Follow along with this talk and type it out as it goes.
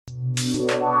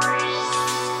Roger,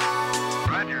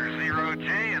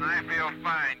 0J, and I feel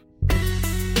fine.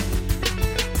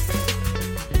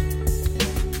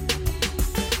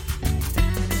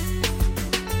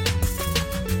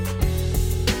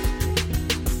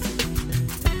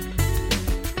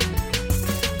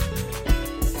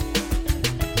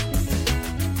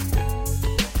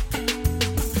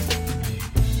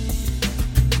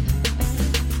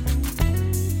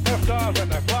 Liftoff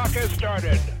and the clock has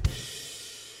started.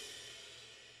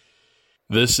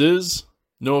 This is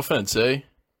No Offense, eh?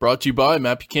 Brought to you by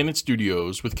Matt Buchanan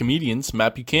Studios with comedians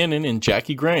Matt Buchanan and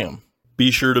Jackie Graham.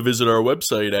 Be sure to visit our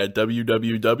website at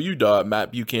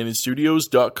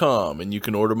www.mattbuchananstudios.com and you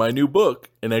can order my new book,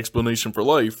 An Explanation for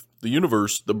Life, the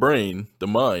Universe, the Brain, the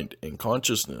Mind, and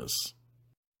Consciousness.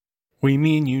 We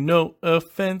mean you no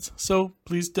offense, so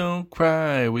please don't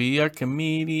cry. We are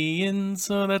comedians,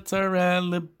 so that's our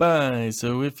alibi.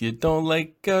 So if you don't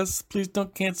like us, please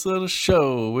don't cancel the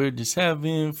show. We're just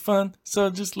having fun,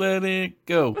 so just let it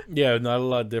go. Yeah, not a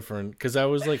lot different, because I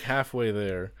was like halfway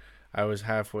there. I was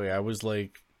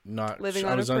like not... Living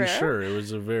I on was a prayer? unsure. It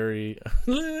was a very...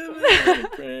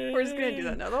 We're just gonna do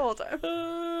that now the whole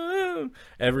time.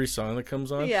 Every song that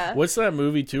comes on. Yeah. What's that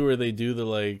movie too where they do the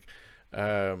like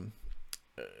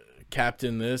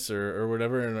Captain this or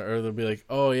whatever, and or they'll be like,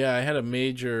 oh yeah, I had a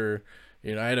major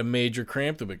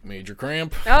cramp. They'll be like, major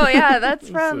cramp. Oh yeah, that's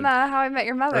It's from like- How I Met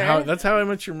Your Mother. That's How I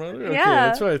Met Your Mother. Okay, Yeah.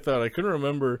 that's what I thought. I couldn't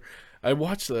remember. I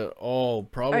watched that all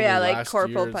probably Oh, yeah, like last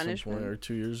Corporal year at some Punishment. point, or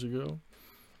 2 years ago.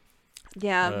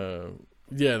 Yeah,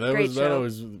 Yeah, that Great show.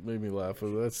 always made me laugh.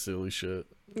 That's silly shit.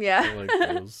 I yeah. like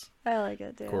those. I like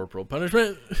it too. Corporal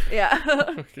Punishment. Yeah.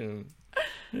 Fucking-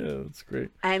 yeah, that's great.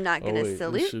 I'm not gonna wait, this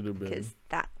salute should have been- because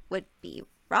that would be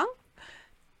wrong,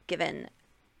 given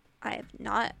I have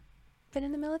not been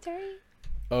in the military.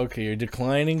 Okay, you're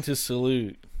declining to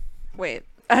salute. Wait,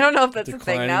 I don't know if that's a thing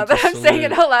Declining now to that I'm saying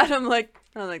it salute. out loud. I'm like,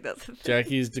 I don't think that's a thing.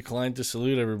 Jackie's declined to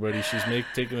salute everybody. She's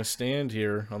taking a stand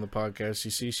here on the podcast.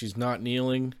 You see, she's not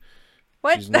kneeling.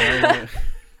 What? She's not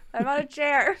I'm on a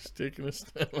chair. she's taking a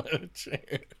stand on a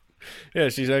chair. Yeah,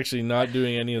 she's actually not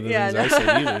doing any of the Yeah, things no. I said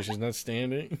either. She's not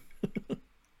standing.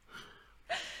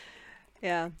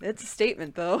 Yeah, it's a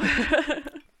statement though.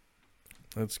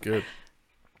 That's good.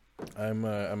 I'm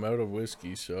out of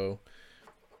whiskey, so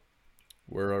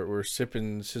we're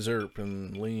sipping scissor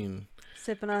and lean.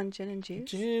 Sipping on gin and juice.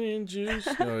 Gin and juice.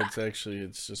 No,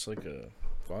 it's just like a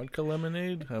vodka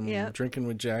lemonade. I'm Yeah. drinking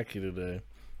with Jackie today.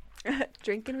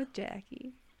 Drinking with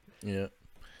Jackie. Yeah.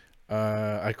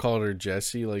 I called her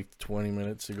Jessie like 20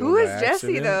 minutes ago. Who by is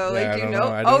Jessie, accident. though? Like, Yeah, I do you don't know?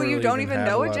 I Oh, don't you really don't even have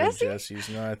know a a lot of Jessie? Jessies.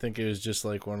 No, I think it was just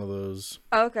like one of those.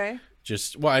 Oh, okay.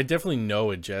 Well, I definitely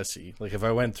know a Jessie. Like if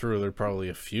I went through, there are probably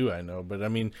a few I know, but I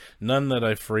mean, none that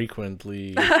I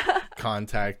frequently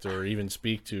contact or even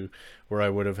speak to, where I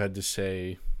would have had to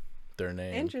say their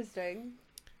name. Interesting.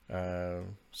 So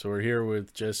we're here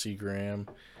with Jesse Graham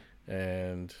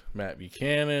and Matt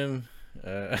Buchanan.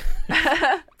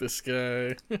 This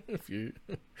guy, if you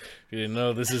didn't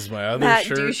know, this is my other Matt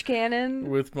shirt Douche Cannon.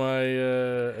 with my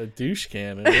a douche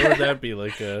cannon. What would that be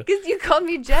like? A Because you called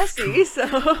me Jessie, so.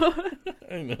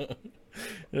 I know.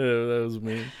 Yeah, that was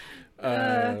me.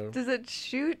 Does it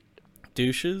shoot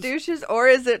Douches? douches, or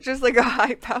is it just like a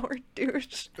high-powered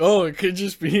douche? Oh, it could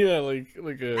just be like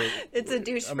a. It's a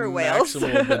douche a for whales.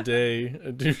 maximal bidet,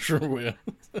 a douche for whales.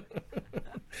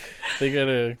 They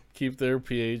gotta keep their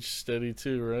pH steady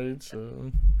too, right?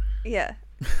 So Yeah.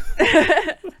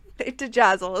 They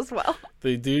tajazzle as well.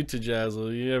 they do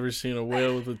tajazzle. You ever seen a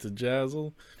whale with a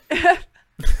tajazzle?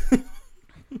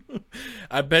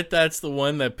 I bet that's the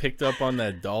one that picked up on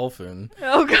that dolphin.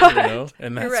 Oh god. You know,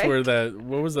 and You're that's right. where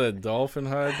what was that dolphin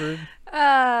hybrid?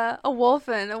 A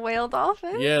wolfen, a whale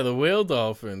dolphin. Yeah, the whale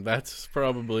dolphin. That's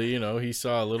probably, he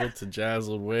saw a little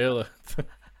tajazzled whale.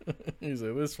 He's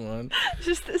like, this one.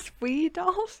 Just this wee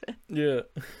dolphin. Yeah.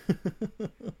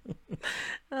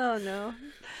 Oh no.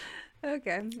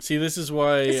 Okay. See, this is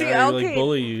why See, I okay.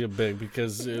 bully you a bit,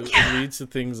 because it leads to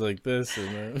things like this.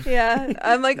 And Yeah,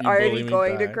 I'm like You bully already me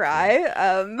going to back. cry.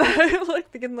 I'm like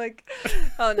thinking like,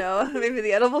 oh no, maybe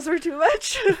the edibles were too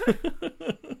much.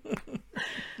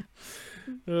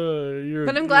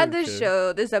 But I'm glad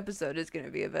this episode is going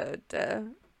to be about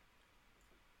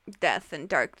death and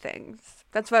dark things.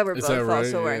 That's why we're Is both that right?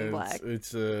 also wearing Yeah, black.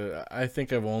 It's I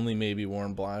think I've only maybe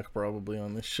worn black probably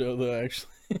on this show though, actually.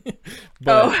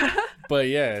 Oh. But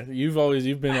yeah, you've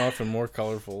been often more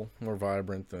colorful, more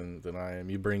vibrant than I am.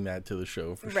 You bring that to the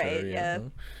show for Right, sure. yeah.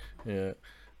 Yeah.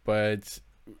 But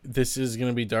this is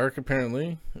gonna be dark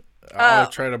apparently. I'll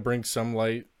try to bring some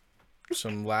light,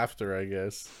 some laughter, I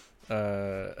guess.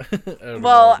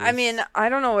 Well, I mean, I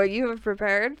don't know what you have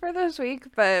prepared for this week,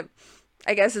 but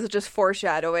I guess it's just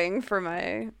foreshadowing for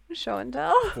my show and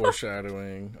tell.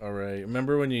 Foreshadowing. All right.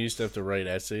 Remember when you used to have to write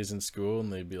essays in school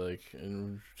and they'd be like,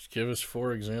 give us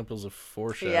 4 examples of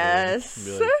foreshadowing. Yes. And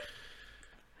be like,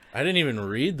 I didn't even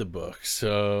read the book,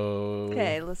 so...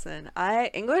 Okay, listen.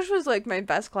 English was like my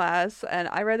best class, and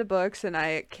I read the books, and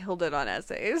I killed it on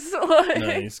essays.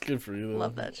 Nice, good for you. Though.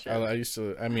 Love that shit.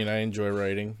 I enjoy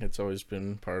writing. It's always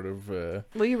been part of...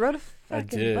 well, you wrote a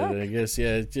fucking book. I guess,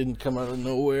 yeah. It didn't come out of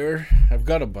nowhere. I've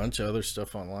got a bunch of other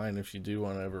stuff online. If you do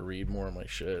want to ever read more of my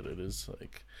shit, it is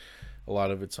like... A lot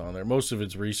of it's on there. Most of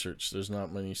it's research. There's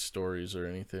not many stories or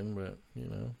anything, but, you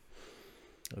know...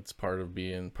 That's part of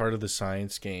the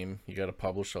science game. You got to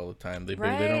publish all the time. They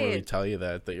don't really tell you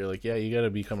that you're like, yeah, you got to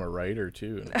become a writer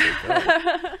too. And it's like,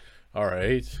 oh, all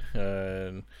right.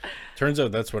 And turns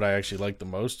out that's what I actually like the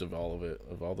most of all of it,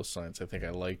 of all the science. I think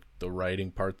I like the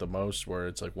writing part the most, where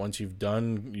it's like once you've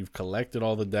collected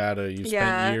all the data, you've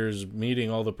spent years meeting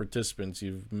all the participants,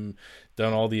 you've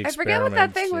done all the experiments. I forget what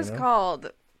that thing was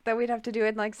called that we'd have to do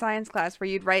in like science class, where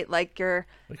you'd write like your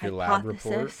lab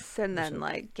report, and then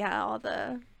like all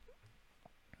the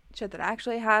shit that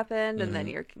actually happened, and then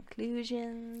your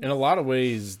conclusions. In a lot of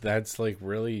ways, that's like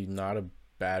really not a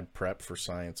bad prep for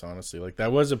science, honestly. Like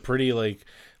that was a pretty like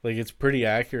it's pretty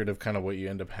accurate of kind of what you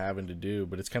end up having to do,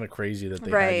 but it's kind of crazy that they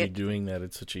had you doing that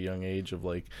at such a young age, of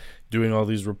like doing all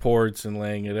these reports and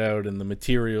laying it out, and the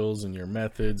materials and your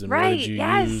methods and what did you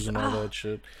use and all that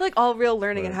shit. I feel like all real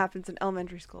learning it happens in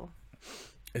elementary school.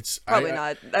 It's probably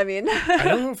not. I mean, I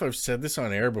don't know if I've said this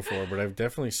on air before, but I've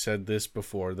definitely said this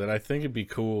before, that I think it'd be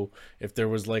cool if there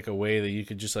was like a way that you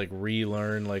could just like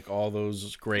relearn like all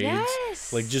those grades.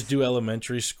 Yes. Like just do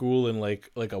elementary school in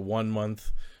like a 1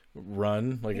 month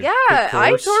run. Like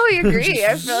I totally agree.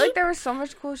 I feel like there was so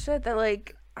much cool shit that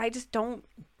like I just don't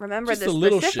remember just the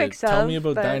little specifics shit. of. Tell me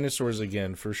about dinosaurs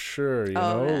again, for sure. You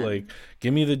know, man. like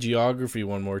give me the geography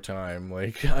one more time.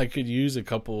 Like I could use a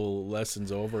couple lessons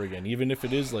over again, even if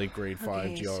it is like grade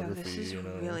 5 geography. So this is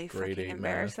really grade 8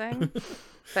 embarrassing.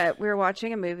 But we were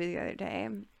watching a movie the other day,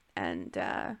 and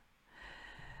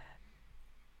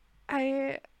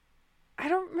I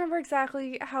don't remember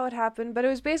exactly how it happened, but it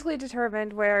was basically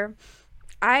determined where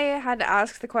I had to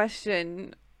ask the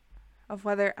question of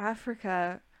whether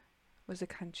Africa was a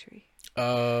country.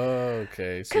 Oh,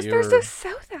 okay. Because there's a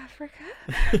South Africa.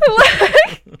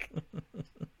 Like, and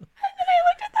I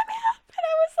looked at the map and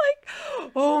I was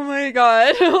like, oh my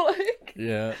god. Like,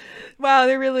 yeah. Wow,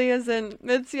 there really isn't.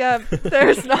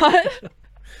 There's not.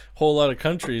 Whole lot of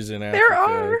countries in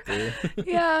Africa.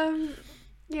 There are.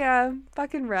 Yeah.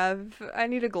 Fucking Rev. I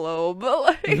need a globe.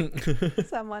 Like,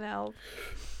 someone help.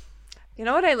 You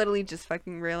know what I literally just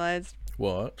fucking realized?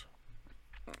 What?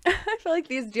 I feel like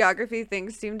these geography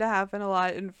things seem to happen a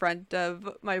lot in front of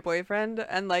my boyfriend,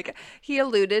 and like he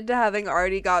alluded to having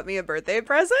already got me a birthday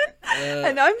present,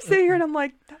 and I'm sitting here and I'm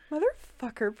like, that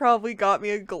motherfucker probably got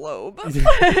me a globe. Like,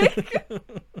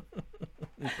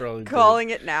 he probably calling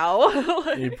did. it now.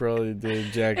 Like, he probably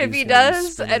did. Jackie, if he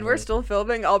does and we're still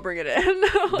filming, I'll bring it in.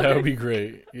 Like, that would be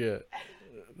great. Yeah,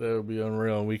 that would be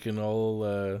unreal, and we can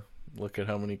all look at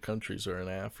how many countries are in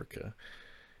Africa.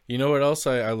 You know what else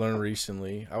I learned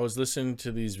recently? I was listening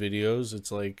to these videos.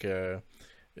 It's like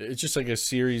it's just like a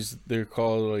series. They're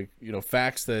called like, you know,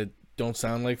 facts that don't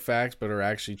sound like facts but are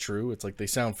actually true. It's like they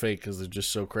sound fake because they're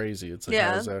just so crazy. It's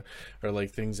like or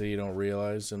like things that you don't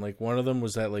realize. And like one of them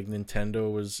was that like Nintendo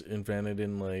was invented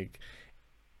in like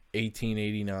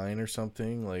 1889 or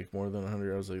something, like more than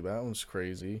 100. I was like, that one's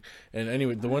crazy. And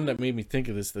anyway, the one that made me think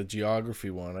of this, the geography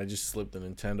one, I just slipped the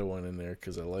Nintendo one in there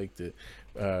because I liked it.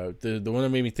 The one that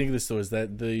made me think of this though is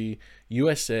that the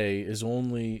USA is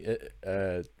only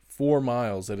 4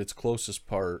 miles at its closest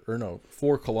part, or no,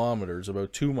 4 kilometers,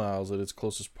 about 2 miles at its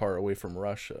closest part away from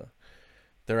Russia.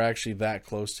 They're actually that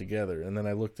close together. And then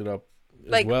I looked it up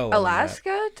as like well.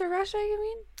 Alaska to Russia, you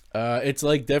mean? It's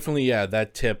like definitely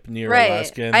that tip near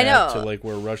Alaska and I know. to like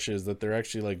where Russia is, that they're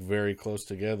actually like very close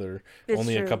together. It's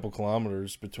only true. a couple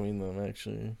kilometers between them,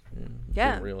 actually.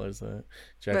 Yeah. Didn't realize that.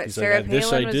 Jackie's Sarah like, this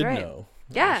Palin I was did right. know.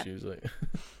 Yeah. She was like,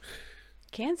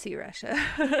 Can see Russia.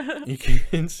 you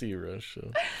can see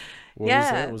Russia. What was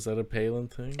that? Was that a Palin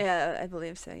thing? Yeah, I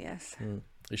believe so, yes.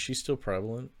 Is she still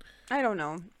prevalent? I don't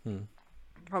know.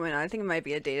 Probably not. I think it might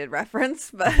be a dated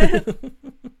reference, but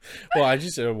well, I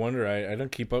wonder. I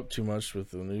don't keep up too much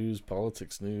with the news,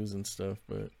 politics news and stuff,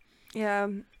 but yeah,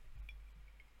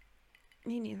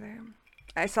 me neither.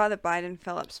 I saw that Biden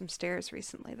fell up some stairs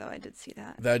recently, though. I did see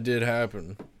that. That did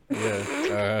happen.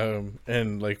 Yeah.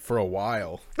 And like for a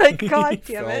while. Like, God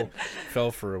He damn it.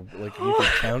 Fell for like you could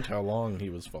count how long he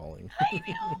was falling.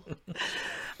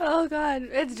 Oh God.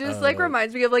 It's just like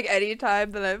reminds me of like any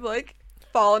time that I've like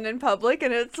fallen in public,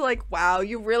 and it's like, wow,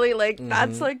 you really like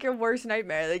that's like your worst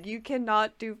nightmare. Like you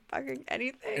cannot do fucking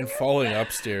anything. And falling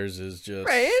upstairs is just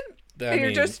Right? I And you're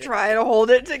mean, just trying to hold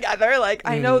it together. Like,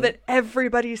 I know that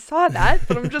everybody saw that,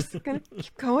 but I'm just gonna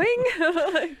keep going.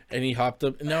 Like, and he hopped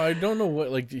up. Now I don't know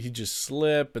what. Like he just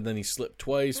slipped, and then he slipped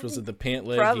twice. Was it the pant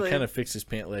leg? Probably. He kind of fixed his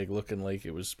pant leg, looking like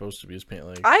it was supposed to be his pant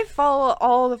leg. I fall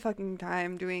all the fucking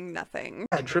time doing nothing.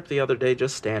 I tripped the other day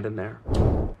just standing there.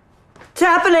 It's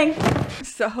happening.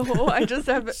 So I just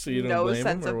have So you don't no blame him,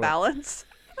 sense or of what? balance.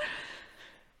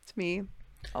 It's me.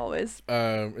 Always.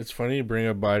 It's funny you bring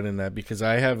up Biden that because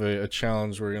I have a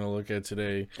challenge we're gonna look at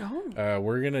today. Oh.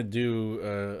 We're gonna do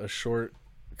a short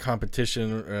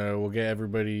competition. We'll get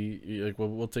everybody like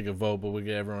we'll take a vote, but we'll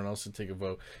get everyone else to take a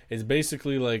vote. It's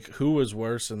basically like who was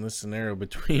worse in this scenario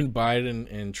between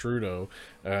Biden and Trudeau,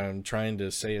 trying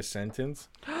to say a sentence.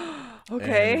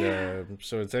 Okay. And,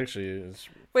 so it's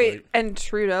Wait, and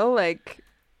Trudeau, like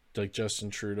Justin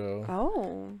Trudeau.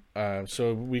 oh.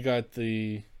 So we got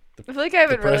the I feel like I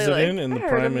haven't really president like and the heard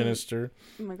prime him- minister.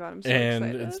 Oh my God, I'm so And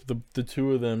excited. it's the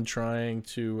two of them trying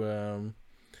to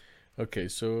okay,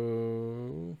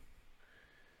 so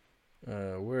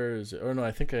where is it? Oh no,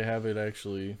 I think I have it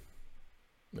actually.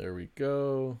 There we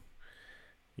go.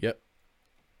 Yep.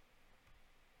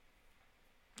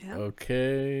 Yeah.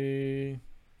 Okay.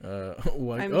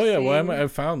 Why, I'm oh yeah, why am seeing- I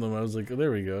found them. I was like, oh,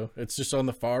 there we go. It's just on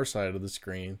the far side of the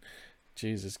screen.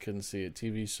 Jesus, couldn't see it.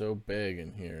 TV's so big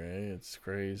in here, eh? It's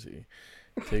crazy.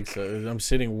 It takes I'm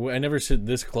sitting I never sit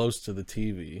this close to the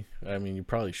TV. I mean, you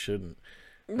probably shouldn't.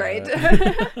 Right.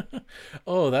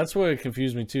 Oh, that's why it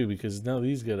confused me too, because now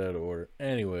these get out of order.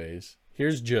 Anyways,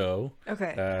 here's Joe.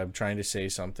 Okay. Trying to say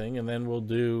something, and then we'll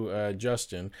do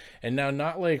Justin. And now,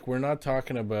 not like we're not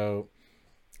talking about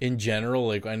in general.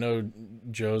 Like I know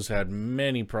Joe's had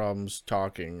many problems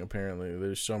talking. Apparently,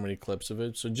 there's so many clips of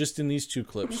it. So just in these two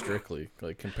clips, strictly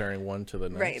like comparing one to the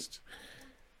next. Right.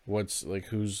 What's like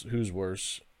who's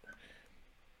worse?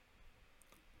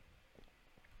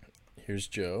 Here's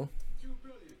Joe.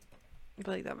 I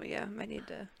feel like that, yeah, might need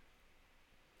to.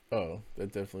 Oh, that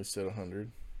definitely said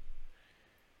 100.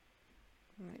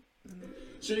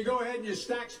 So you go ahead and you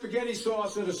stack spaghetti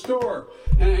sauce at a store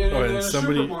and Oh, in and a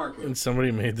supermarket. somebody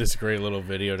made this great little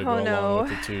video to go Oh, no. along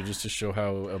with it too, just to show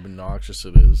how obnoxious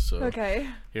it is. So Okay.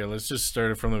 here, let's just start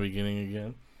it from the beginning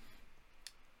again.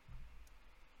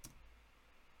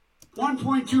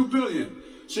 1.2 billion.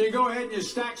 So you go ahead and you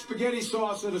stack spaghetti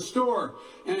sauce at a store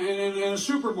and in a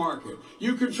supermarket.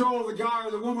 You control the guy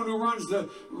or the woman who runs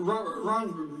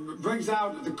brings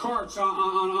out the carts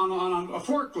on a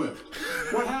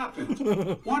forklift. What happened?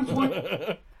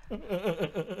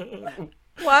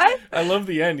 What? I love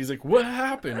the end. He's like, "What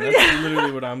happened?" That's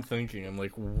literally what I'm thinking. I'm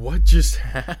like, "What just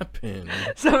happened?"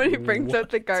 Somebody brings up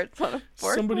the carts on a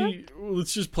forklift. Somebody,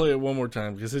 let's just play it one more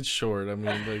time because it's short. I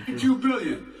mean, like, 2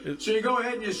 billion. So you go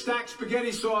ahead and you stack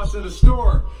spaghetti sauce at a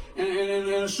store and in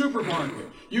a supermarket.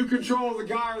 You control the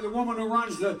guy or the woman who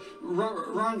runs brings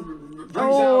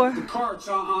out the carts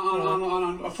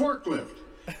on a forklift.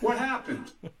 What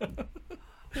happened?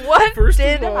 What First of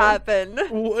did all- happen?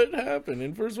 what happened?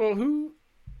 And first of all,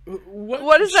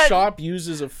 What is that? shop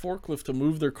uses a forklift to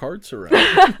move their carts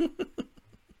around?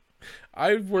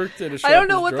 I've worked at a shop. I don't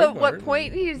know what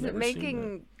point he's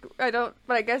making. I don't,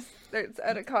 but I guess it's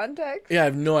out of context. Yeah, I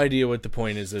have no idea what the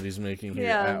point is that he's making here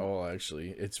Yeah. at all. Actually,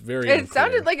 it's very. It unclear.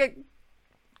 sounded like it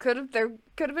could have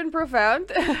been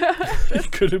profound.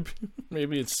 It could have been.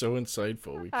 Maybe it's so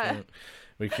insightful we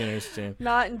can't understand.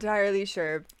 Not entirely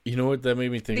sure. You know what that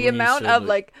made me think? The when you amount said, of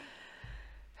like.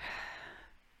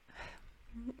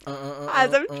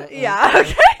 As I'm, yeah,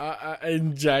 okay.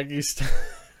 and Jackie's.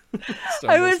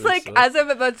 I was like, as I'm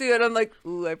about to, and I'm like,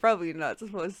 ooh, I'm probably not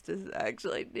supposed to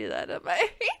actually do that, am I?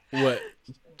 what?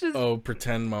 Just, Oh,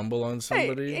 pretend mumble on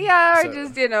somebody. yeah, or So-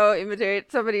 just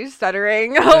imitate somebody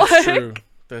stuttering. That's Like- true.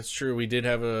 That's true. We did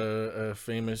have a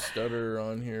famous stutterer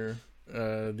on here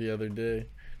the other day.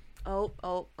 Oh.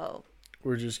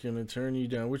 We're just gonna turn you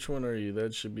down. Which one are you?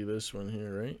 That should be this one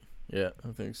here, right? Yeah,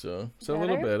 I think so. It's a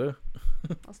little better.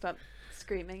 I'll stop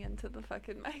screaming into the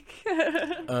fucking mic.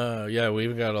 Yeah,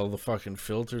 we've got all the fucking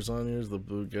filters on here.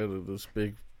 We got this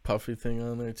big puffy thing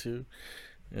on there too,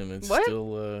 and it's What?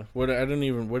 still what I don't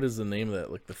even. What is the name of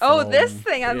that? Like the Oh, foam? this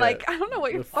thing. I'm Yeah, like, I don't know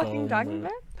what you're the fucking foam, talking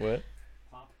about. What?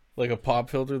 Like a pop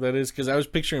filter, that is, because I was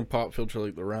picturing pop filter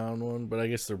like the round one, but I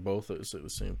guess they're both the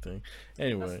same thing.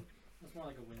 Anyway. That's more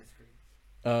like a windscreen.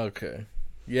 Okay.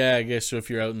 Yeah, I guess so if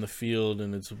you're out in the field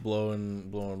and it's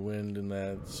blowing wind and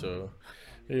that. So,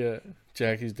 yeah,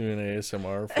 Jackie's doing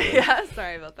ASMR for it. Yeah,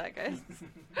 sorry about that, guys.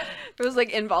 It was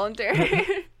like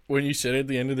involuntary. When you said at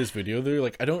the end of this video, they're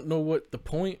like, I don't know what the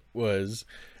point was.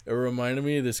 It reminded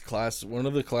me of this class, one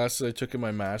of the classes I took in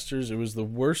my master's. It was the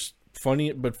worst,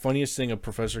 funniest thing a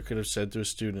professor could have said to a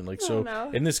student. Like,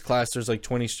 in this class, there's like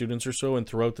 20 students or so, and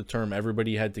throughout the term,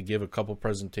 everybody had to give a couple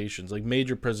presentations, like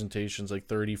major presentations, like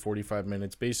 30, 45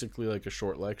 minutes, basically like a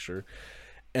short lecture.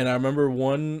 And I remember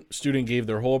one student gave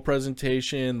their whole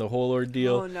presentation, the whole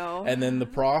ordeal. Oh, no. And then the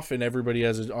prof and everybody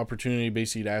has an opportunity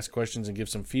basically to ask questions and give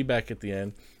some feedback at the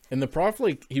end. And the prof,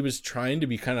 like, he was trying to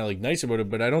be kind of like nice about it,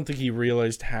 but I don't think he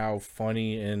realized how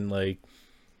funny and like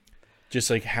just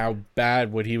like how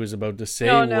bad what he was about to say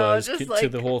was to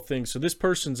the whole thing. So this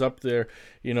person's up there,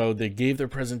 you know, they gave their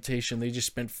presentation. They just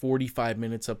spent 45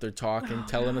 minutes up there talking,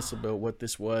 telling us about what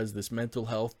this was, this mental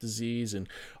health disease and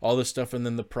all this stuff. And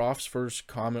then the prof's first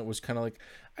comment was kind of like,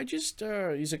 I just,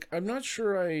 he's like, I'm not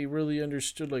sure I really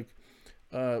understood like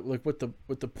what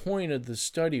the point of the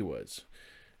study was.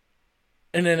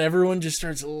 And then everyone just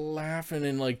starts laughing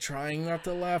and like trying not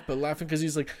to laugh, but laughing because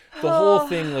he's like, the whole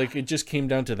thing, like it just came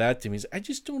down to that to me. He's, I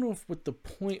just don't know what the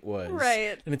point was.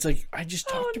 Right. And it's like, I just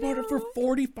talked about it for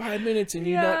 45 minutes and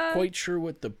you're not quite sure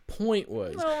what the point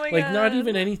was. Oh my like God. Not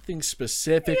even anything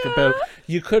specific about,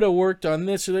 you could have worked on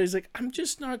this or that. He's like, I'm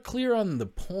just not clear on the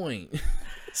point.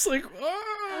 It's like,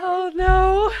 oh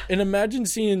no. And imagine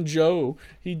seeing Joe,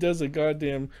 he does a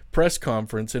goddamn press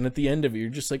conference and at the end of it, you're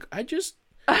just like,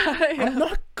 I'm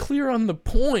not clear on the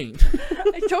point.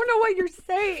 I don't know what you're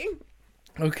saying.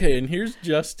 Okay, and here's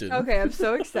Justin. Okay, I'm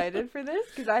so excited for this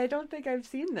because I don't think I've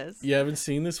seen this. You haven't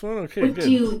seen this one? Okay,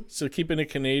 good. So keeping it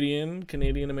Canadian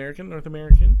American, North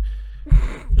American.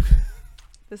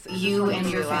 You and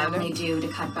your family do to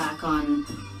cut back on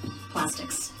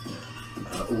plastics?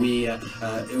 We have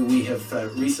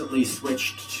recently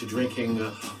switched to drinking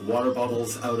water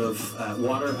bottles out of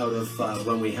water out of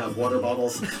when we have water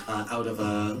bottles out of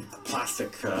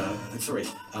plastic.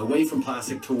 Away from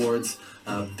plastic towards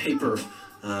paper,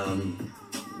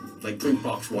 like drink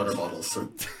box water bottles. So.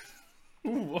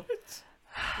 What?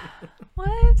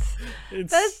 What?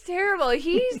 That's terrible.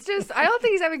 He's just, I don't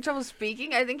think he's having trouble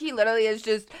speaking. I think he literally is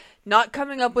just not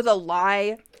coming up with a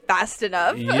lie fast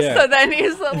enough. Yeah. So then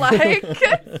he's like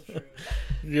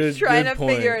trying to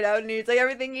point. figure it out. And he's like,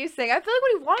 everything he's saying. I feel like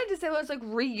what he wanted to say was like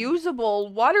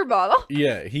reusable water bottle.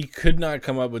 Yeah, he could not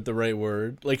come up with the right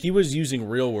word. Like he was using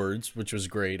real words, which was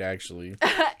great actually.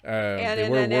 They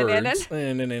were words.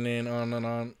 And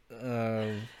on.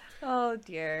 Oh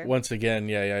dear. Once again,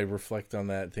 I reflect on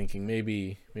that, thinking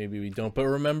maybe we don't. But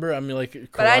remember, I mean, like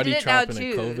karate chopping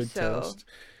too, a COVID test.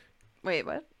 Wait,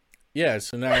 what? Yeah,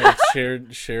 so now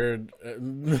it's shared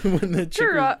when the chick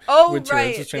was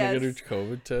trying to get her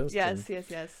COVID test. Yes.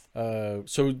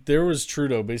 So there was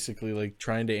Trudeau basically like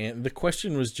trying to the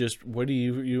question was just, what do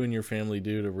you and your family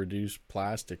do to reduce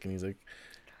plastic? And he's like,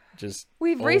 just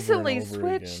we've recently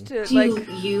switched to like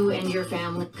you and your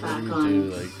family back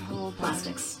on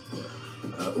plastics.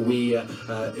 We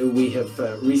have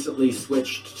recently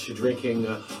switched to drinking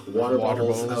water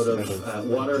bottles out of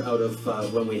water out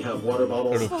of when we have water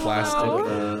bottles out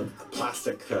of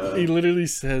plastic. He literally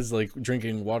says like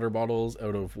drinking water bottles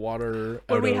out of water.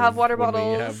 When we have water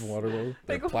bottles. We have water bottles.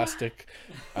 Like plastic.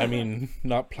 I mean,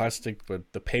 not plastic,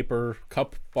 but the paper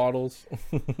cup bottles.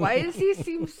 Why does he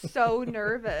seem so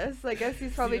nervous? I guess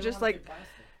he's probably just like,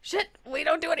 shit, we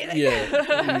don't do anything.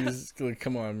 Yeah, he's like,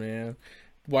 come on, man.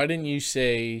 Why didn't you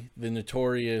say the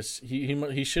notorious?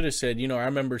 He should have said, I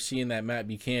remember seeing that Matt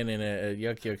Buchanan at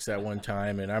Yuck Yucks that one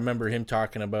time, and I remember him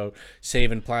talking about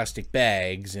saving plastic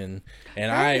bags, and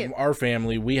our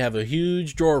family, we have a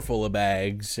huge drawer full of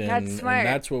bags, and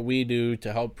that's what we do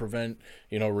to help prevent,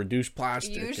 reduce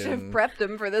plastic. You should have prepped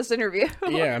him for this interview.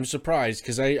 Yeah, I'm surprised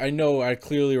because I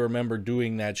clearly remember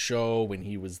doing that show when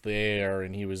he was there,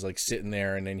 and he was like sitting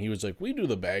there, and then he was like, we do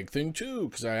the bag thing too,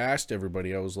 because I asked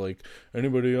everybody, I was like,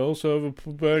 anybody else have a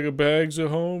bag of bags at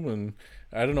home? And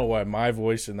I don't know why my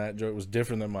voice in that joke was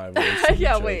different than my voice.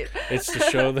 Yeah, wait. It's to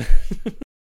show that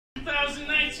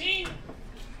 2019.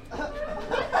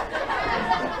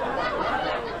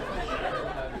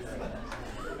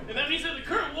 And that means that the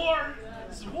current war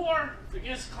is a war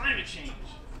against climate change.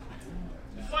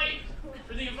 The fight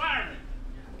for the environment.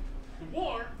 The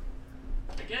war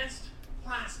against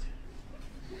plastic.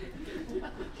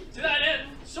 To that end,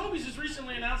 Sobeys has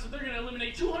recently announced that they're going to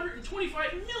eliminate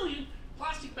 225 million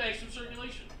plastic bags from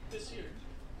circulation this year.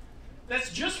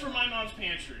 That's just for my mom's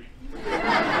pantry.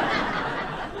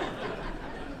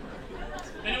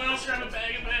 Anyone else grab a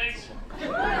bag of bags?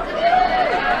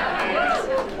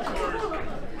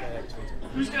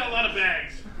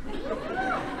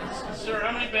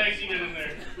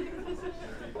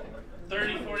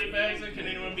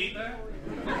 beat that?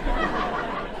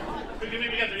 We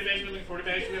got 30 bags, we got 40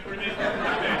 bags, we got 40 bags, 50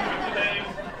 bags.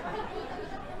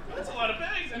 That's a lot of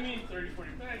bags. I mean, 30,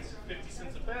 40 bags, 50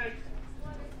 cents a bag.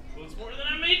 Well, it's more than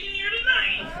I'm making here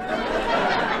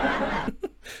tonight.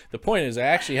 The point is, I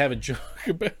actually have a joke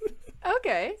about it.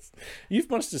 Okay. You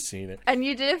must have seen it. And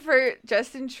you did it for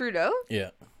Justin Trudeau? Yeah.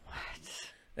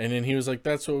 And then he was like,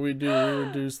 "That's what we do. We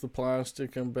reduce the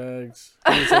plastic on bags."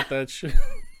 He was at that show.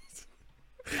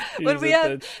 When we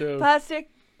have plastic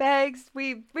bags,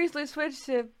 we recently switched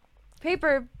to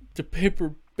paper. To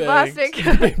paper bags. Plastic.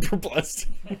 Paper plastic.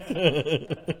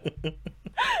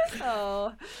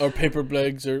 Oh. Our paper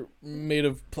bags are made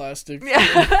of plastic.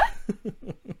 Yeah.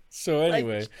 So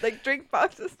anyway, like drink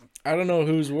boxes. I don't know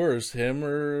who's worse, him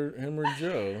or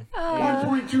Joe.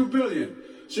 1.2 billion.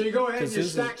 So you go ahead and you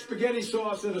stack spaghetti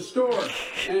sauce at a store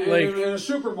and in a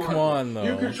supermarket. Come on, though.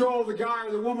 You control the guy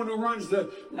or the woman who runs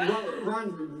the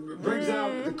brings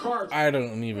out the carts. I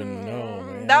don't even know,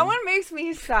 man. That one makes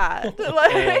me sad.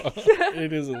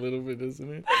 It is a little bit,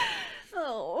 isn't it?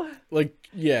 Oh. Like,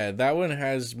 yeah, that one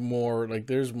has more. Like,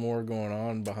 there's more going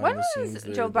on behind the scenes. When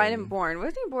was Joe Biden born?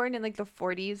 Wasn't he born in like the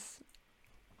 40s?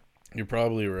 You're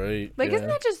probably right. Like, yeah. isn't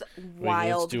that just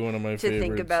wild let's do one of my to favorites.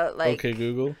 think about? Like, okay,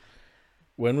 Google.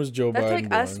 When was Joe Biden that's like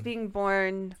born? us being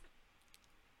born.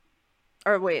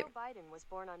 Or wait. Joe Biden was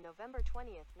born on November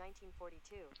 20th,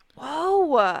 1942. Whoa.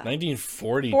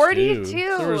 1942.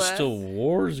 42. There were still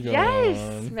wars going on.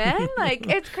 Yes, man. Like,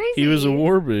 it's crazy. He was a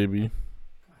war baby.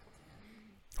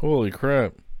 Holy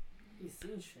crap. He's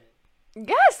seen shit.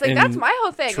 Yes, like And that's my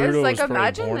whole thing. Trudeau It's like was probably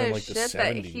imagine born in, the like, the shit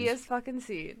that 70s. he has fucking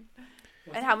seen.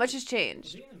 And how much has changed.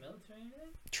 Was he in the military or anything?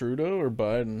 Trudeau or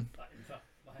Biden?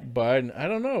 Biden. I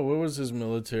don't know. What was his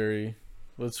military?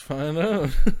 Let's find out.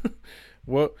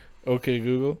 What? Okay,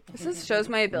 Google. This just shows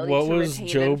my ability What to was retain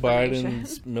Joe information.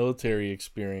 Biden's military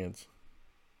experience?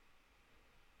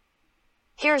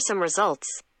 Here are some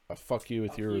results. Fuck you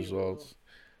with your results.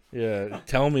 Yeah,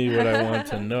 tell me what I want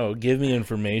to know. Give me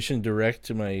information direct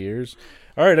to my ears.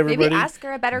 All right, everybody. Maybe ask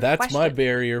her a better That's question. my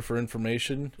barrier for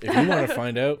information. If you want to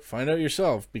find out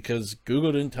yourself, because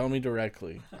Google didn't tell me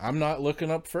directly. I'm not looking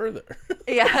up further.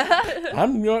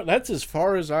 Yeah. That's as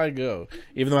far as I go.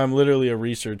 Even though I'm literally a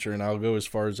researcher and I'll go as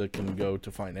far as I can go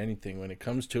to find anything. When it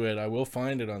comes to it, I will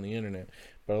find it on the internet.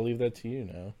 But I'll leave that to you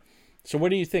now. So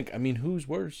what do you think? I mean, who's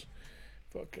worse?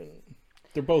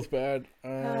 They're both bad.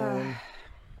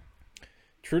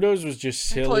 Trudeau's was just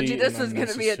silly. I told you this was going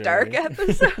to be a dark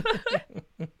episode.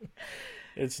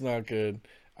 It's not good.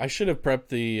 I should have prepped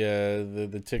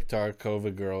the TikTok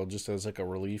COVID girl just as like a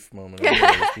relief moment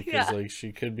because like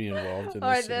she could be involved in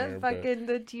this. Or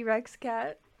the T-Rex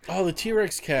cat. Oh, the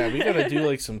T-Rex cat. We got to do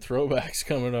like some throwbacks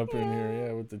coming up in here,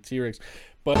 yeah, with the T-Rex.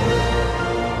 But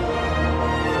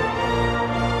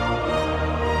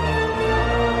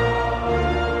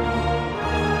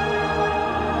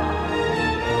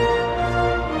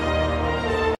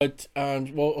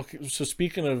well, okay, so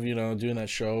speaking of, doing that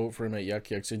show for him at Yuck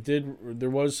Yucks, there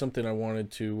was something I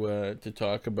wanted to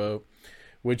talk about,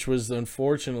 which was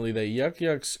unfortunately that Yuck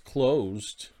Yucks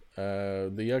closed.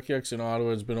 The Yuck Yucks in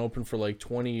Ottawa has been open for like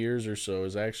 20 years or so,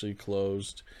 is actually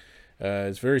closed.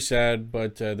 It's very sad,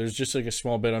 but there's just like a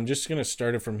small bit. I'm just going to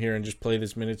start it from here and just play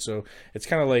this minute. So it's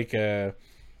kind of like,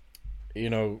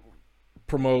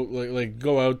 promote, like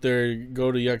go out there,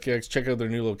 go to Yuck Yucks, check out their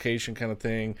new location kind of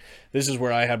thing. This is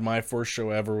where I had my first show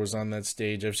ever, was on that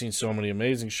stage. I've seen so many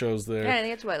amazing shows there. Yeah, I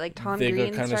think it's like Tom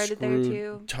Green started there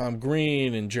too. Tom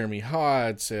Green and Jeremy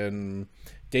Hotz and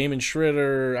Damon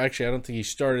Schroeder. Actually, I don't think he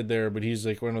started there, but he's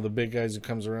like one of the big guys that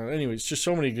comes around. Anyway, it's just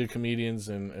so many good comedians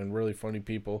and really funny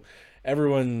people.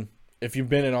 Everyone, if you've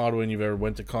been in Ottawa and you've ever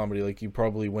went to comedy, like you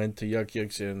probably went to Yuck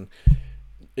Yucks, and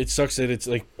it sucks that it's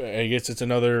like, I guess it's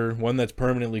another one that's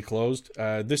permanently closed.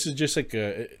 This is just like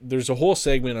there's a whole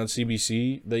segment on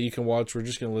CBC that you can watch. We're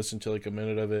just going to listen to like a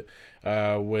minute of it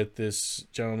with this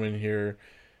gentleman here.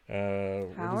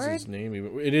 What is his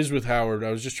name? It is with Howard.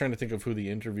 I was just trying to think of who the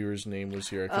interviewer's name was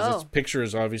here, because his picture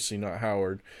is obviously not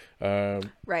Howard.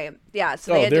 Right. Yeah.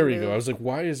 So there we go. I was like,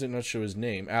 why is it not show his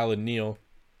name? Alan Neal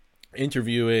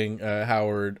interviewing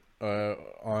Howard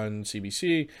on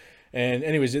CBC. And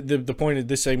anyways, the point of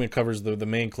this segment covers the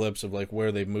main clips of like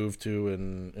where they've moved to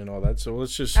and all that. So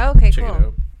let's just check it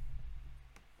out.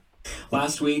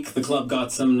 Last week, the club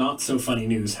got some not-so-funny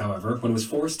news, however, when it was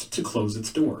forced to close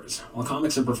its doors. While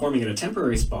comics are performing in a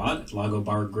temporary spot at Lago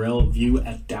Bar Grill View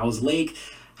at Dow's Lake,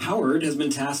 Howard has been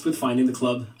tasked with finding the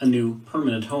club a new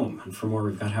permanent home. And for more,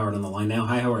 we've got Howard on the line now.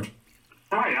 Hi, Howard.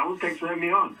 Hi, Alan. Thanks for having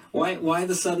me on. Why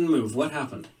the sudden move? What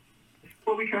happened?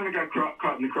 Well, we kind of got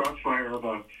caught in the crossfire of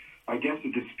a I guess,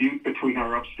 a dispute between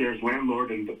our upstairs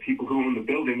landlord and the people who own the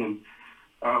building,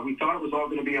 and we thought it was all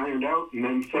going to be ironed out, and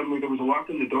then suddenly there was a lock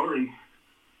on the door, and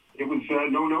it was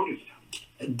no notice.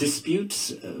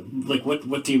 Disputes? Like,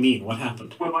 what do you mean? What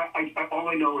happened? Well, all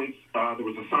I know is there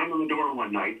was a sign on the door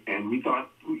one night, and we thought,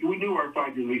 we knew our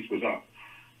 5-year lease was up,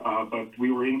 but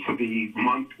we were into the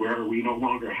month where we no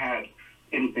longer had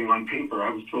anything on paper.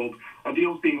 I was told a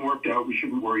deal's being worked out, we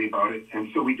shouldn't worry about it, and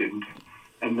so we didn't.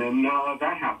 And then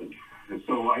that happened. And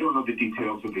so I don't know the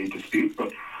details of the dispute,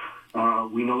 but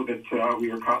we know that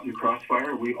we were caught in the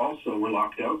crossfire. We also were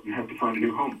locked out and had to find a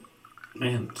new home.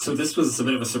 Man, so this was a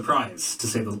bit of a surprise, to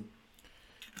say the...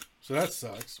 So that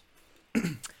sucks.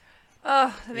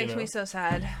 Oh, that makes me so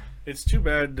sad. It's too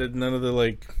bad that none of the,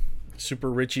 like, super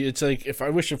richy... It's like, if I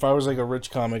was, like, a rich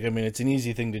comic, I mean, it's an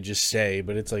easy thing to just say,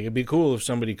 but it's like, it'd be cool if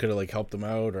somebody could have, like, helped them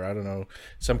out, or, I don't know,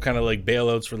 some kind of, like,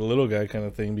 bailouts for the little guy kind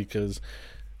of thing, because,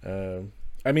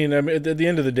 I mean, at the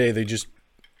end of the day, they just...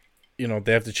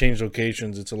 they have to change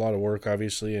locations. It's a lot of work,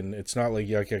 obviously, and it's not like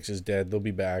Yuck Yucks is dead. They'll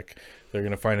be back. They're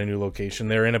going to find a new location.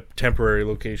 They're in a temporary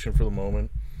location for the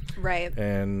moment. Right.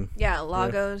 And yeah,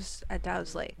 Lagos at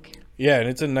Dow's Lake. Yeah, and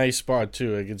it's a nice spot,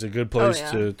 too. Like, it's a good place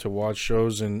Oh, yeah. to watch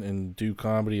shows and do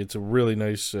comedy. It's a really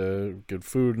nice, good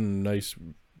food and nice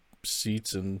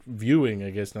seats and viewing,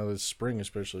 I guess, now that it's spring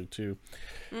especially, too.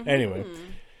 Mm-hmm. Anyway.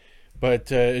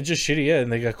 But it's just shitty, yeah,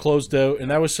 and they got closed out,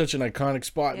 and that was such an iconic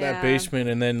spot, that basement,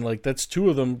 and then, like, that's two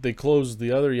of them. They closed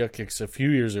the other Yuck Yucks a few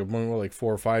years ago, more like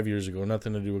 4 or 5 years ago,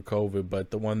 nothing to do with COVID,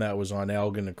 but the one that was on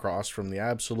Elgin across from the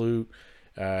Absolute,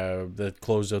 that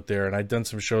closed out there, and I'd done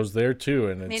some shows there, too,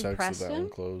 and it sucks that one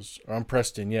closed. On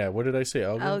Preston, yeah. What did I say,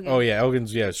 Elgin? Oh, yeah,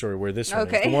 Elgin's, yeah, sorry, where this one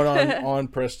is. The one on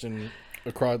Preston...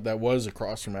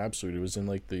 across from Absolute. It was in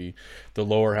like the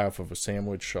lower half of a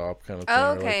sandwich shop kind of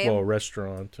thing, or like a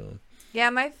restaurant. Yeah,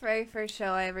 my very first show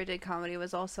I ever did comedy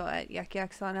was also at Yuck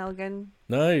Yucks on Elgin.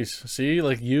 Nice. See,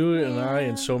 like you and I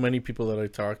and so many people that I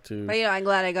talked to. But I'm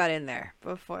glad I got in there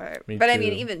before. Me but too. I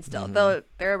mean, even still, they're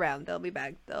around. They'll be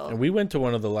back. And we went to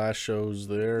one of the last shows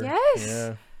there. Yes.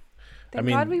 Yeah. Thank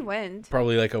God we went.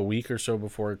 Probably like a week or so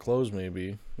before it closed,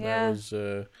 maybe. Yeah.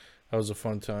 That was a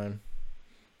fun time.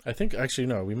 I think actually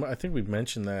no, I think we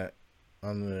mentioned that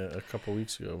on a couple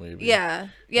weeks ago, maybe. Yeah,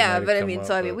 but I mean,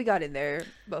 we got in there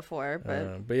before,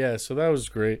 but yeah, so that was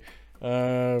great.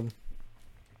 One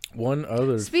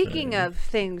other. Speaking of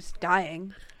things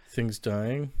dying.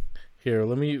 Here,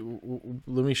 let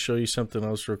me show you something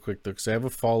else real quick though, because I have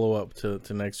a follow up to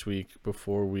next week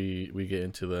before we get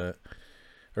into that.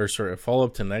 Or sorry, a follow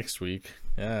up to next week.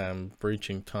 Yeah, I'm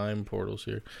breaching time portals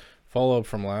here. Follow up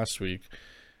from last week.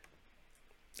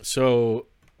 So,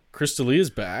 Chris D'Elia is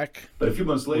back. But a few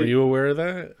months later... Were you aware of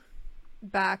that?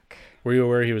 Back. Were you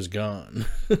aware he was gone?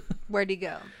 Where'd he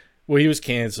go? Well, he was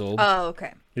canceled. Oh,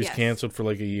 okay. He was canceled for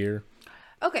like a year.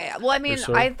 Okay. Well, I mean,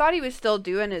 so. I thought he was still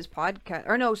doing his podcast.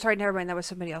 Or no, sorry, never mind. That was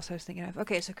somebody else I was thinking of.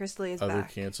 Okay, so Chris D'Elia is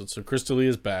back. Canceled. So, Chris D'Elia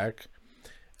is back.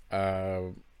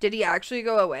 Did he actually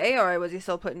go away, or was he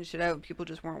still putting shit out and people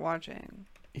just weren't watching?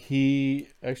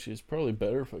 Actually, it's probably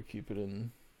better if I keep it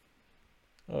in...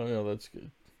 Oh, no, that's good.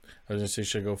 I was going to say,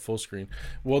 should I go full screen?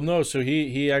 Well, no, so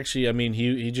he actually, I mean,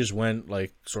 he just went,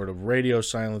 like, sort of radio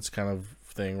silence kind of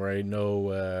thing, right?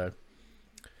 No,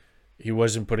 he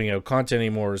wasn't putting out content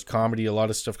anymore. His comedy, a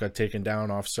lot of stuff got taken down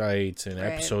off site, and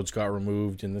episodes got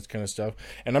removed and this kind of stuff.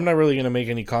 And I'm not really going to make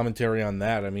any commentary on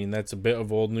that. I mean, that's a bit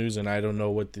of old news, and I don't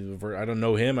know I don't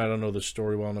know him. I don't know the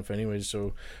story well enough anyways,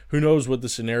 so who knows what the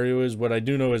scenario is. What I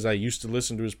do know is I used to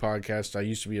listen to his podcast. I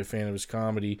used to be a fan of his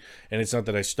comedy, and it's not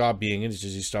that I stopped being it, it's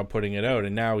just he stopped putting it out,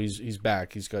 and now he's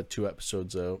back. He's got 2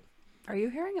 episodes out. Are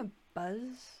you hearing a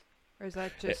buzz? Or is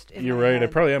that just in You're my right, head? I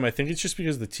probably am. I think it's just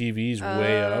because the TV's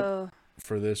way up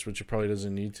for this, which it probably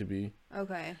doesn't need to be.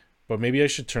 Okay. But maybe I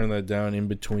should turn that down in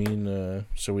between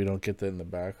so we don't get that in the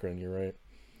background. You're right.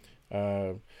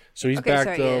 So he's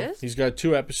back, though. He's got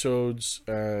 2 episodes.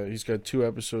 He's got 2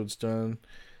 episodes done.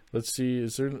 Let's see.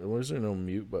 Why is there no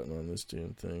mute button on this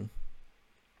damn thing?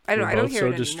 I don't hear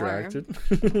it distracted.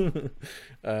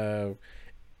 The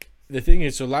thing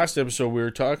is, so last episode we were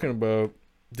talking about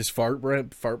this fart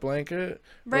blanket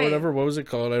or whatever. What was it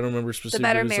called? I don't remember specifically.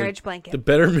 The Better Marriage Blanket. The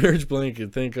Better Marriage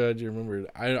Blanket. Thank God you remembered.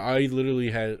 I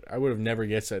literally I would have never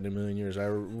guessed that in a million years. I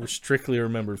strictly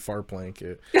remembered fart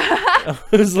blanket. I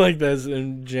was like, that's,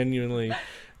 and genuinely,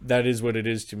 that is what it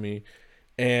is to me.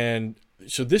 And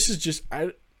so this is just,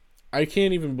 I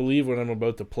can't even believe what I'm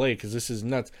about to play because this is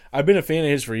nuts. I've been a fan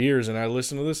of his for years, and I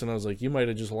listened to this and I was like, you might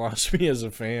have just lost me as a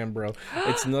fan, bro.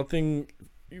 It's nothing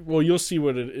Well, you'll see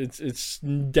what it's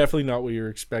definitely not what you're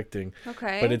expecting.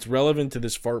 Okay. But it's relevant to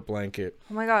this fart blanket.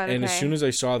 Oh my god. And okay. as soon as I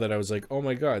saw that, I was like, oh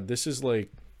my god, this is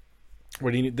like,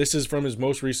 what do you need? This is from his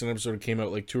most recent episode. It came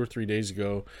out like 2 or 3 days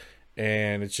ago.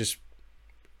 And it's just,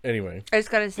 anyway. I just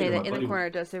gotta say that in the corner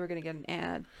it does say we're gonna get an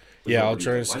ad. Yeah, I'll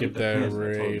try to skip that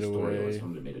right away.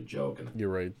 Made a joke. You're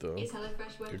right, though. Is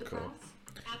HelloFresh worth the price?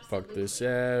 Fuck this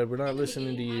ad. We're not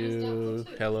listening to you.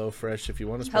 HelloFresh, if you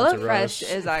want to sponsor us.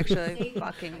 HelloFresh is actually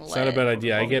fucking lit. It's not a bad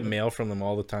idea. I get mail from them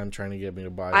all the time trying to get me to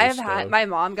buy I've stuff. had my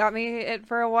mom got me it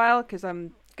for a while because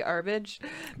I'm garbage.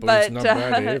 But it's not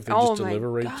bad, eh? If they just deliver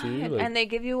my right to you. God. Like, And they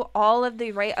give you all of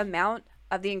the right amount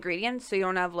of the ingredients, so you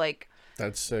don't have like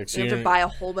that's sick. So you have to buy a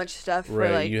whole bunch of stuff right,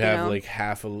 for like you have know? like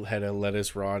half a head of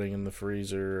lettuce rotting in the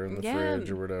freezer or in the Yeah. fridge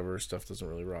or whatever. Stuff doesn't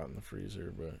really rot in the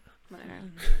freezer, but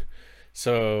Whatever.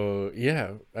 so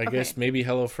yeah, I Okay. guess maybe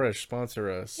HelloFresh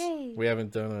sponsor us. Yay. We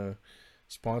haven't done a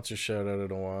sponsor shout out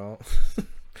in a while.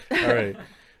 All right.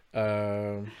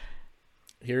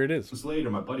 Here it is. Months later,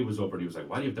 my buddy was over and he was like,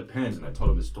 why do you have Depends? And I told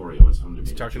him his story. I was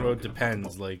He's talking about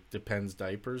Depends, like Depends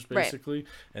diapers, Right. basically.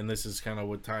 And this is kind of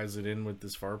what ties it in with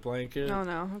this fart blanket. Oh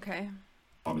no, okay.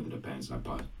 Bought me the Depends and I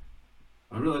bought it.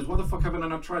 I realized, why the fuck haven't I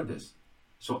not tried this?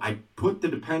 So I put the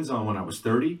Depends on when I was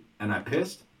 30 and I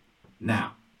pissed.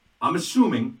 Now, I'm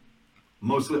assuming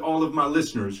mostly all of my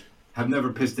listeners have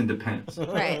never pissed in Depends.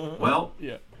 Right. Well,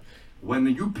 yeah. When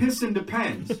you piss in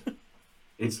Depends,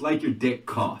 it's like your dick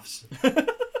coughs.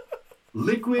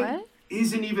 Liquid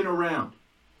isn't even around.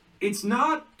 It's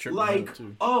not like,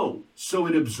 oh, so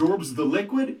it absorbs the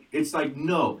liquid? It's like,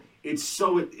 no. It's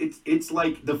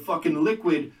like the fucking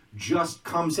liquid just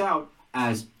comes out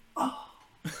as, oh.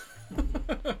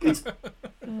 It's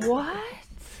What?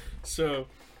 So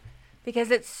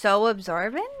Because it's so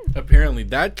absorbent? apparently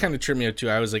that kind of tripped me out too.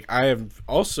 I was like, I am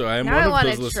Now I one of wanna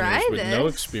those listeners try with no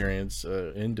this. experience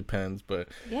in Depends, but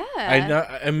Yeah.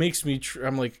 it makes me.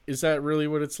 I'm like, is that really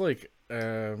what it's like?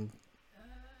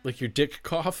 Like your dick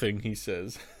coughing, he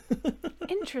says.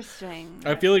 Interesting.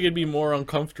 I feel like it'd be more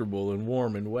uncomfortable and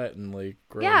warm and wet and like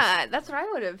gross. Yeah, that's what I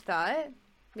would have thought.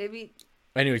 Maybe.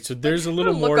 Anyway, so there's a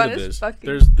little Look more on to his this. fucking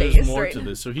There's face more right to now.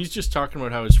 this. So he's just talking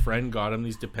about how his friend got him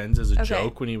these Depends as a Okay.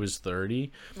 joke when he was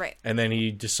 30. Right. And then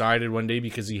he decided one day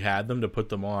because he had them to put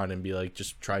them on and be like,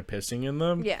 just try pissing in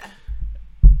them. Yeah.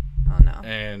 Oh no.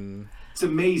 And It's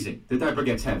amazing. The diaper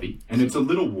gets heavy, and it's a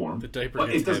little warm, The diaper but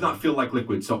gets it does heavy. not feel like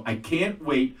liquid. So I can't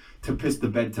wait to piss the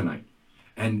bed tonight.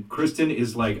 And Kristen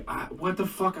is like, what the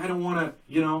fuck? I don't want to,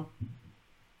 you know.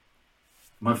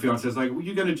 My fiance is like, well,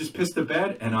 you going to just piss the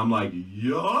bed? And I'm like,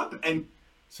 yup. And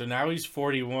so now he's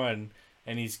 41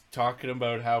 and he's talking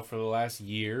about how for the last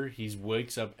year he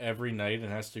wakes up every night and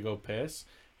has to go piss.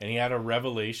 And he had a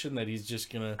revelation that he's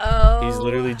just gonna he's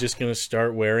literally just gonna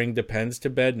start wearing Depends to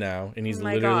bed now, and he's Oh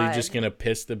my literally God. just gonna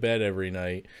piss the bed every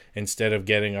night instead of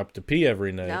getting up to pee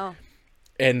every night. No.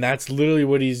 And that's literally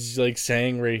what he's like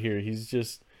saying right here. He's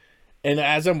just, and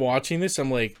as I'm watching this, I'm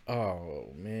like,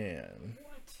 oh man.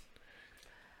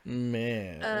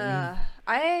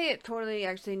 I totally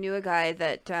actually knew a guy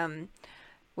that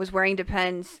was wearing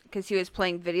Depends because he was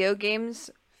playing video games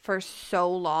for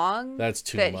so long. That's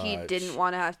too that he much. didn't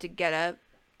want to have to get up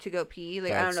to go pee.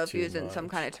 Like I don't That's know if he too was in some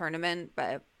much. kind of tournament,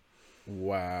 but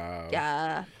Wow.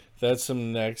 yeah. That's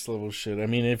some next level shit. I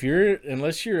mean,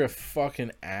 unless you're a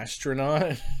fucking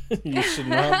astronaut, you should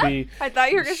not be. I thought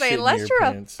you were gonna say shitting unless your you're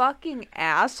pants. a fucking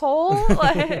asshole.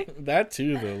 Like That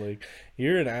too, though. Like,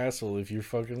 you're an asshole if you're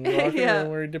fucking walking Yeah.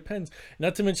 around where it depends.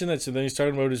 Not to mention that. So then he's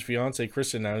talking about his fiance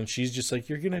Kristen now, and she's just like,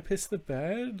 "You're gonna piss the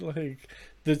bed." Like,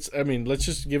 that's. I mean, let's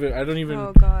just give it. I don't even.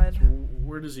 Oh God.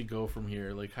 Where does he go from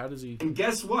here? Like, how does he? And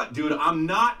guess what, dude?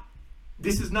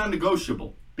 This is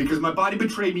non-negotiable. Because my body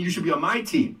betrayed me, you should be on my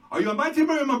team. Are you on my team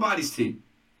or are you on my body's team?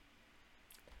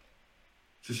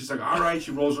 So she's like, all right.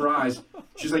 She rolls her eyes.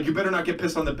 She's like, you better not get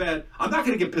pissed on the bed. I'm not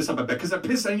going to get pissed on my bed because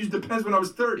I used Depends when I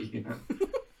was 30.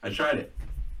 I tried it.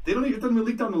 It doesn't even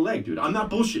leak down the leg, dude. I'm not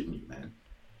bullshitting you, man.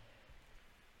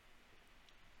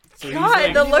 So he's God,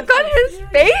 like- the look on his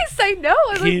face. I know.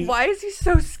 I was He's- like, why is he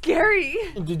so scary?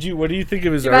 What do you think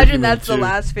of his Imagine argument? that's the too?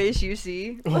 last face you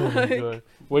see. Oh my God.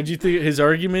 What do you think? His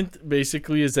argument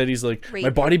basically is that he's like, Rape. my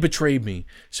body betrayed me.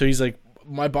 So he's like,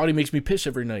 my body makes me piss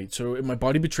every night. So my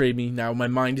body betrayed me. Now my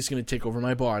mind is going to take over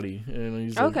my body. And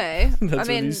he's like, Okay. that's I what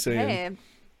mean, he's saying. hey,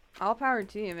 all power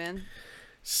to you, man.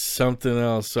 Something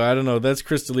else. So I don't know. That's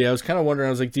Crystal Lee. I was kind of wondering.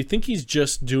 I was like, do you think he's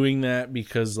just doing that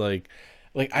because like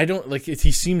I don't like it,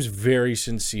 he seems very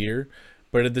sincere,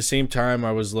 but at the same time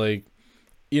I was like,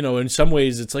 you know, in some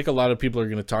ways, it's like a lot of people are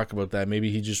going to talk about that.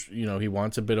 Maybe he just, you know, he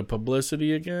wants a bit of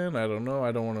publicity again. I don't know.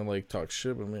 I don't want to like talk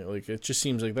shit. But like, it just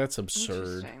seems like that's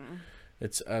absurd.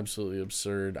 It's absolutely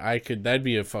absurd. That'd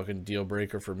be a fucking deal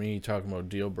breaker for me. Talking about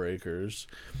deal breakers.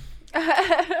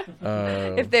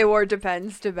 If they wore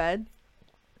Depends to bed.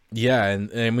 Yeah, and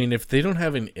I mean, if they don't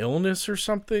have an illness or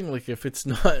something, like if it's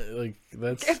not like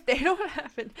that's. If they don't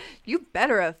have it, you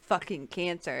better have fucking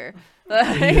cancer.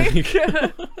 Like...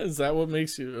 Is that what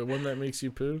makes you one that makes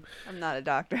you poo? I'm not a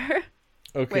doctor.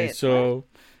 Okay, Wait, so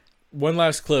one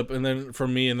last clip, and then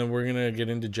from me, and then we're gonna get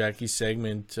into Jackie's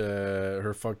segment,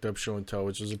 her fucked up show and tell,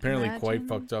 which was apparently quite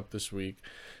fucked up this week.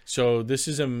 So this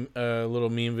is a little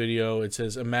meme video. It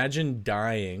says, "Imagine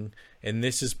dying," and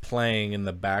this is playing in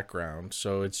the background.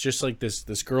 So it's just like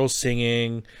this girl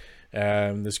singing,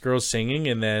 and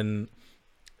then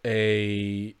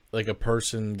a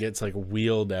person gets like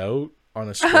wheeled out on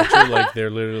a stretcher, like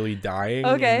they're literally dying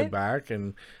in the back.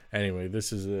 And anyway,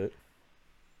 this is it.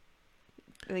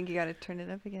 I think you gotta turn it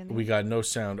up again. We got no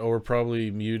sound. Oh, we're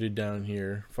probably muted down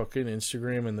here. Fucking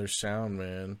Instagram and their sound,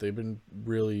 man. They've been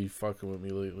really fucking with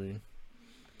me lately.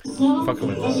 Fucking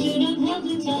with us.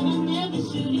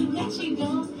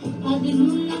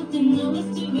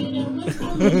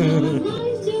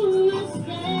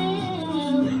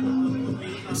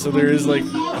 So there is like,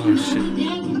 oh shit.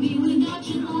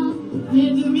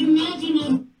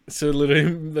 So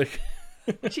literally like.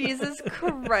 Jesus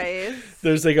Christ.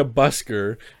 There's like a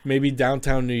busker, maybe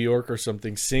downtown New York or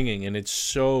something, singing, and it's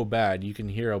so bad. You can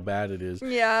hear how bad it is.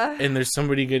 Yeah. And there's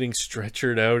somebody getting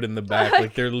stretchered out in the back.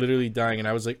 Like, they're literally dying. And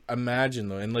I was like, imagine,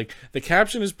 though. And, like, the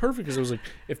caption is perfect because I was like,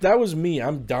 if that was me,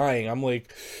 I'm dying. I'm,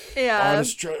 like, on a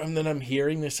and then I'm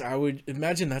hearing this. I would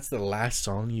imagine that's the last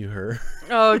song you heard.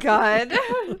 Oh, God.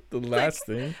 The last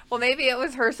thing. Well, maybe it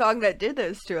was her song that did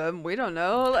this to him. We don't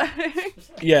know.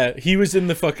 Yeah, he was in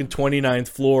the fucking 29th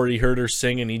floor. He heard her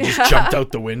sing and he just jumped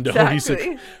out the window. Exactly. He's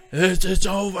like, it's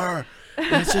over.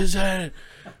 This is it.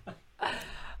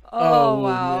 Oh,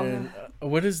 wow. Man.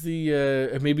 What is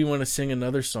the maybe want to sing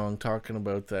another song talking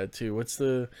about that too? What's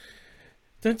the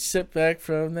don't you sit back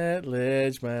from that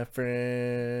ledge, my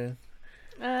friend?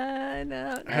 I don't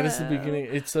know. How does the beginning?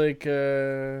 It's like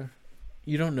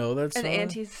you don't know that song? An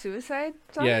anti-suicide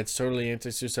song? Yeah, it's totally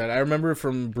anti-suicide. I remember it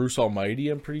from Bruce Almighty,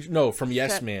 I'm pretty sure. No, from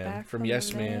Yes Man. From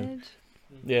Yes Man.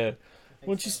 Yeah.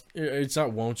 Won't you? It's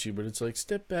not won't you, but it's like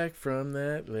step back from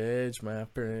that ledge, my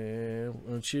friend.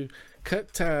 Won't you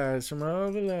cut ties from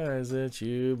all the lies that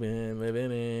you've been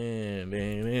living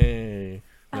in?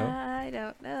 No? I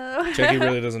don't know. Jackie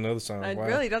really doesn't know the song. I wow.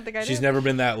 really don't think I do. She's never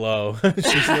been that low.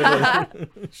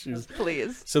 she's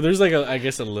Please. So there's like I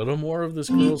guess a little more of this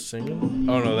girl singing.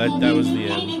 Oh no, that was the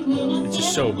end. It's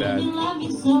just so bad.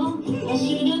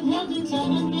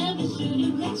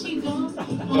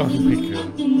 Oh my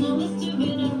god.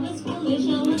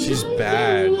 She's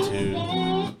bad,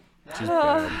 dude. She's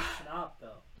bad. Stop,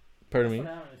 though. Pardon me?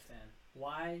 That's what I don't understand.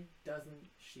 Why doesn't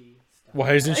she stop?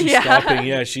 Why isn't she stopping?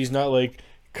 Yeah, she's not like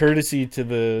courtesy to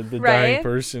the dying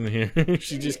person here.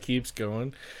 She just keeps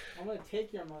going. I'm gonna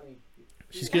take your money.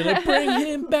 She's gonna bring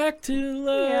him back to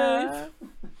life. Yeah.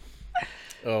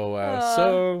 Oh wow.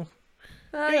 So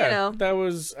yeah, you know. that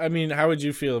was. I mean, how would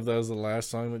you feel if that was the last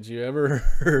song that you ever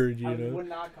heard? You know, would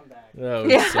not come back. That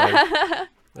would suck.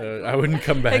 I wouldn't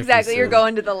come back. Exactly, you're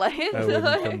going to the light. I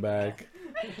wouldn't come back.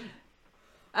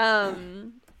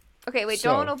 Okay, wait,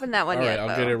 don't open that one yet. All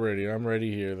right, I'll get it ready. I'm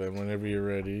ready here then, whenever you're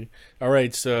ready. All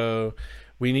right, so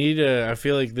we need I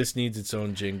feel like this needs its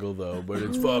own jingle, though, but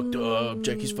it's fucked up.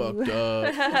 Jackie's fucked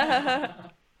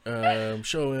up.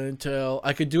 Show and tell.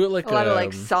 I could do it like a lot of,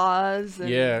 like, saws and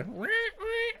yeah.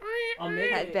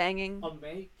 head banging. I'll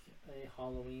make a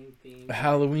Halloween theme.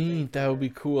 Halloween, that would be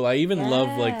cool. I even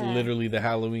love, like, literally the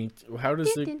Halloween. How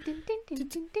does it...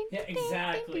 Yeah,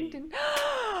 exactly.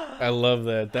 I love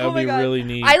that. That would be really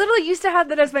neat. I literally used to have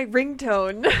that as my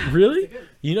ringtone. Really?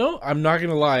 You know, I'm not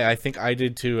gonna lie. I think I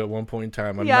did too at one point in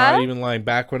time. I'm not even lying.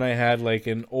 Back when I had like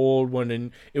an old one,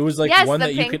 and it was like one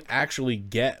that you could actually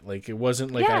get. Like it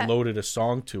wasn't like I loaded a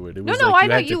song to it. It was no, like I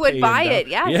know you would buy it.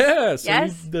 Yes. Yeah. So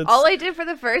yes. All I did for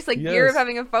the first year of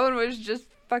having a phone was just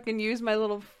fucking use my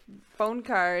little phone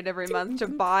card every month to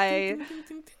buy.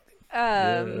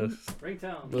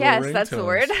 Ringtone. Yes, that's the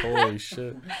word. Holy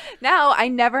shit. Now I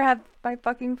never have my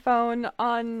fucking phone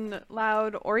on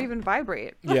loud or even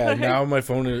vibrate. Yeah, now my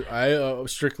phone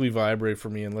is strictly vibrate for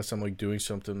me unless I'm like doing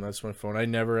something. That's my phone. I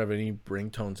never have any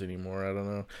ringtones anymore. I don't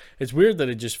know. It's weird that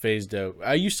it just phased out.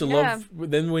 I used to love.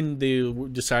 Then when they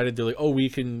decided they're like, oh, you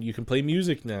can play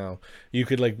music now. You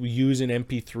could like use an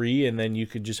MP3 and then you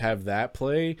could just have that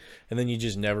play, and then you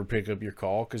just never pick up your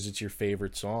call because it's your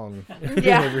favorite song.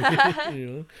 Yeah. You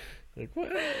know? Like what?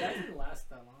 That didn't last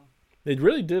that long. It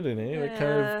really didn't.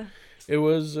 Eh? It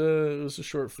was a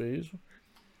short phase.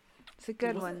 It's a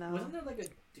good one though. Wasn't there like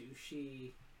a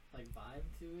douchey like vibe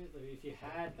to it? Like if you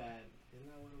had that, isn't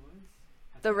that what it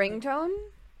was? The ringtone,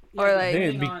 Yeah, or like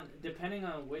depending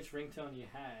on which ringtone you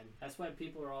had. That's why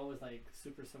people are always like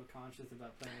super subconscious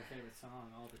about playing their favorite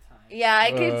song all the time. Yeah,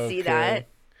 I could see that.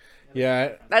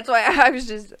 Yeah. That's why I was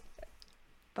just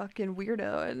fucking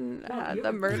weirdo and had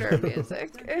the murder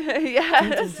music.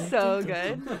 Yeah, it's so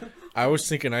good. I was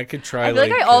thinking I could try. I feel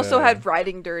like I also had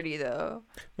Riding Dirty though.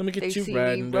 Let me get They you see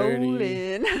riding me dirty.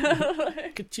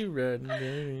 rolling. Get you riding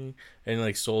dirty. And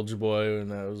like Soulja Boy,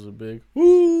 and that was a big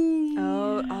woo.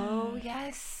 Oh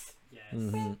yes.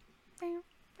 Mhm.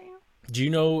 Do you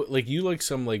know, like, you like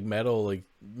some like metal like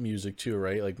music too,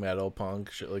 right? Like metal, punk,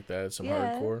 shit like that, some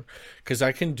hardcore. Because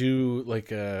I can do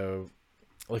like an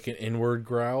inward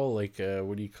growl, like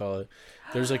what do you call it?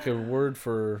 There's like a word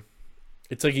for.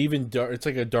 It's like even dark. It's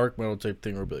like a dark metal type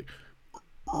thing where it'll be like.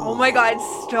 Oh my god!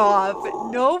 Stop!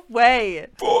 No way!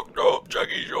 Fucked up,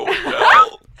 Jackie showing down.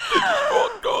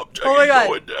 Fucked up, Jackie Oh my god!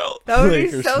 showing down. That would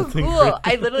Like, be or so something cool.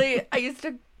 crazy. I used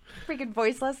to freaking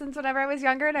voice lessons whenever I was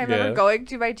younger, and I remember going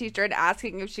to my teacher and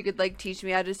asking if she could like teach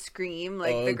me how to scream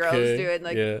like the girls do in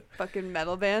like fucking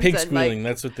metal bands. Pig and, squealing,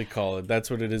 like, that's what they call it. That's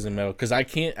what it is in metal. Because I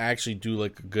can't actually do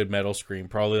like a good metal scream,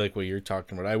 probably like what you're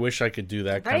talking about. I wish I could do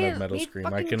that kind of metal me scream.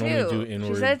 I fucking can too. only do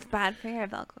inward. She said it's bad for your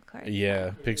vocal cords.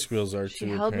 Yeah, pig squeals are She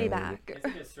too. held me apparently. back. You have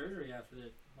to get surgery after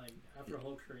a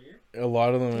whole career. A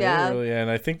lot of them, Yeah. really, and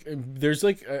I think there's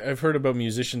like I've heard about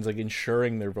musicians like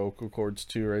insuring their vocal cords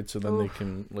too, right? So then they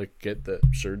can like get that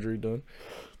surgery done.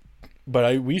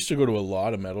 But we used to go to a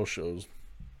lot of metal shows,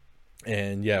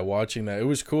 and yeah, watching that, it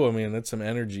was cool. I mean, that's some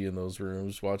energy in those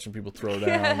rooms, watching people throw down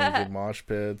and good mosh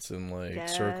pits and like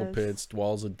circle pits,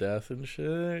 walls of death and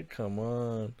shit. Come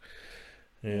on,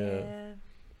 yeah.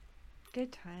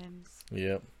 Good times.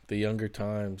 Yep. The younger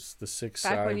times, the six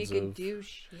Back sides when you could of, do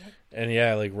shit. And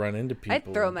yeah, like run into people.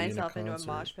 I'd throw and be in myself into a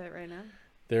concert. mosh pit right now.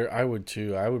 I would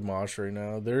too. I would mosh right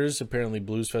now. There is apparently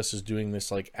Blues Fest is doing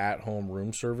this like at home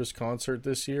room service concert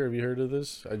this year. Have you heard of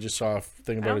this? I just saw a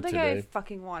thing about it today. I don't think I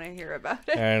fucking want to hear about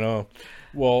it. I know.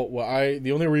 Well,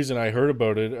 the only reason I heard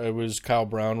about it was Kyle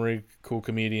Brownrigg, cool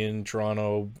comedian,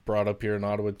 Toronto, brought up here in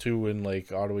Ottawa too, and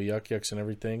like Ottawa Yuck Yucks and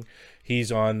everything.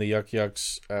 He's on the Yuck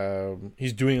Yucks.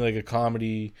 He's doing like a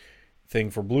comedy thing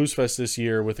for Blues Fest this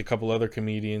year with a couple other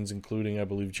comedians, including I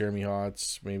believe Jeremy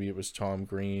Hotz, maybe it was Tom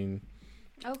Green.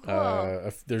 Oh,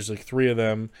 cool. There's like 3 of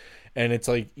them, and it's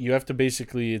like you have to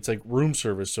basically, it's like room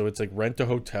service, so it's like rent a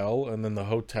hotel, and then the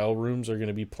hotel rooms are going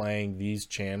to be playing these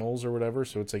channels or whatever,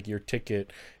 so it's like your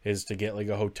ticket is to get like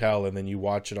a hotel, and then you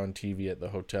watch it on TV at the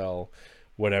hotel,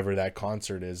 whatever that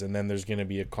concert is, and then there's going to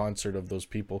be a concert of those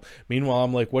people. Meanwhile,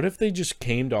 I'm like, what if they just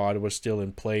came to Ottawa still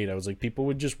and played? I was like, people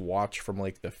would just watch from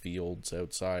like the fields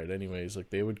outside anyways, like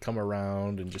they would come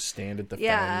around and just stand at the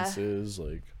fences,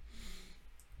 like.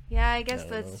 Yeah, I guess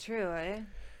that's true, eh?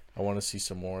 I want to see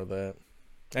some more of that.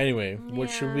 Anyway, what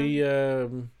should we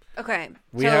okay.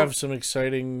 We have some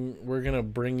exciting, we're going to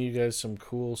bring you guys some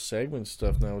cool segment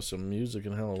stuff now with some music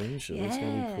and Halloween shit. Yes. That's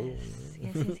going to be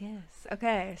cool. Yes.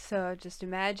 Okay, so just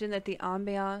imagine that the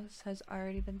ambiance has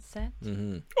already been set.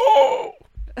 Mm-hmm. Oh!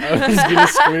 I was going to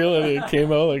squeal and it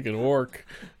came out like an orc.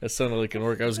 That sounded like an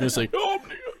orc. I was going to say,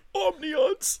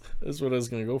 Omnions. That's what I was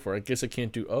going to go for. I guess I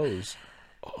can't do O's.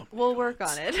 We'll work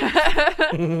on it.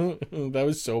 That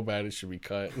was so bad it should be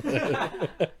cut.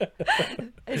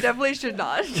 It definitely should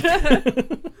not.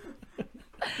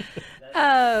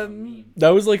 That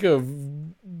was like a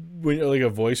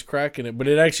voice crack in it, but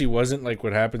it actually wasn't like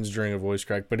what happens during a voice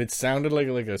crack, but it sounded like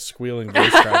a squealing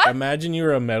voice crack. Imagine you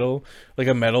were a metal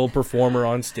performer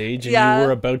on stage and you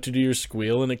were about to do your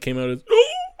squeal and it came out as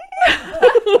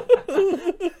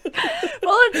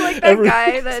Well, it's like that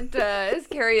guy that is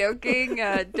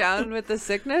karaokeing Down with the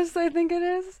Sickness, I think it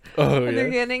is. Oh, at yeah. the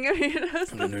beginning,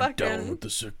 it's the fucking Down with the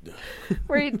Sickness.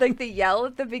 where he like the yell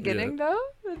at the beginning though.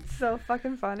 It's so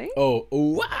fucking funny. Oh,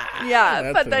 yeah,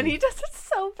 that but thing. then he does it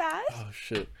so fast. Oh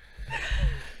shit.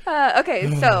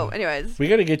 Okay, so anyways, we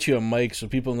got to get you a mic so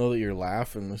people know that you're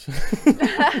laughing.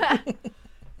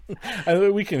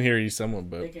 We can hear you somewhat,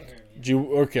 but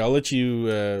Okay, I'll let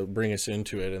you bring us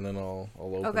into it, and then I'll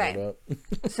open it up.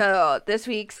 So this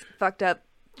week's fucked up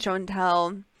show and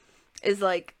tell is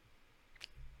like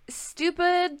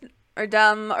stupid or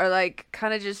dumb or like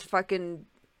kind of just fucking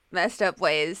messed up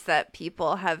ways that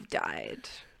people have died.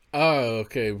 Oh,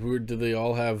 okay. Do they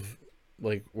all have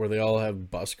where they all have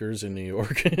buskers in New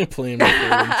York playing before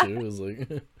them too? It was like,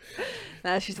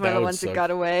 nah, she's one of the ones that got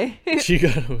away. She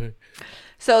got away.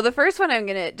 So the first one I'm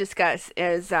gonna discuss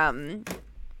is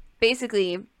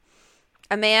basically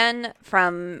a man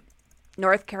from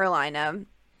North Carolina.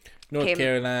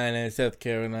 South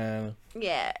Carolina.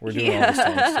 Yeah. We're doing all the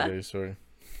songs today, sorry.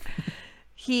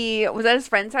 He was at his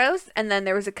friend's house, and then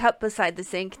there was a cup beside the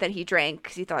sink that he drank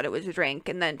because he thought it was a drink,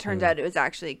 and then it turned out it was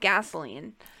actually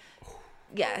gasoline.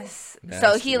 Yes. Nasty.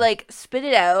 So he like spit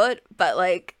it out, but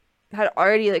like had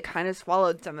already like kind of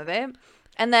swallowed some of it.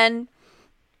 And then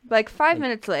like 5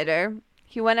 minutes later,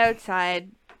 he went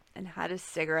outside and had a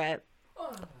cigarette.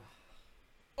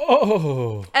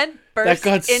 Oh. And burst that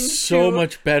got into so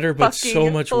much better, but so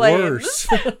much flames.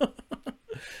 worse.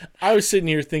 I was sitting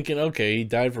here thinking, okay, he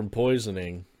died from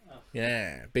poisoning.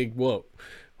 Yeah, big whoop.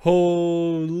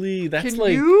 Holy, that's Can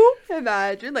like... you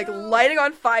imagine, like, lighting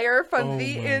on fire from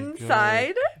the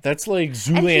inside? God. That's like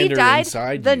Zoolander and he died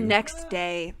inside the you. next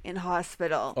day in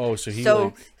hospital. Oh, so he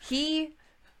he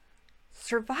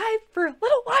survived for a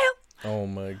little while. Oh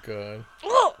my God.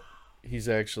 Oh. He's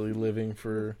actually living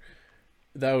for...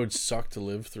 That would suck to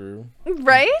live through.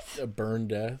 Right? A burn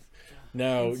death.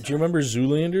 Now, do you remember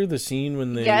Zoolander, the scene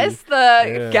when they... Yes,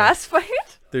 the gas fight?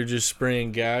 They're just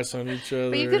spraying gas on each other.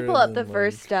 But you could pull up the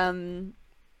first, yeah,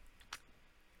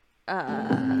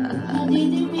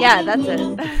 that's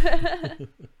it.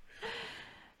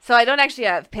 So I don't actually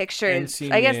have pictures.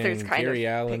 I guess there's kind Gary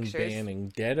of Allen pictures. Banning,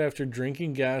 dead after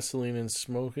drinking gasoline and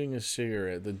smoking a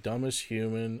cigarette. The dumbest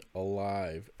human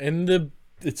alive. And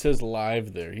it says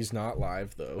live there. He's not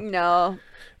live though. No.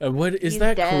 What is He's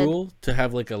that dead. cruel to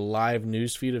have like a live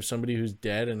news feed of somebody who's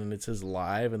dead and then it says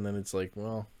live and then it's like,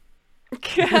 well,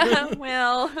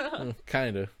 well,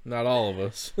 kind of. Not all of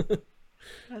us.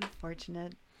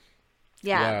 unfortunate.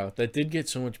 Yeah. Wow, that did get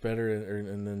so much better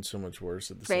and then so much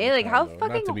worse at the same Right? Like, time. how though. Not to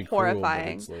fucking be cruel, but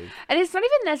horrifying. it's like And it's not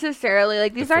even necessarily,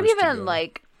 like, these aren't first to even, go.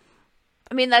 like,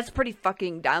 I mean, that's pretty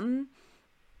fucking dumb,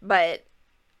 but,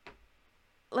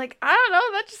 like, I don't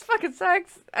know, that just fucking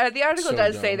sucks. The article So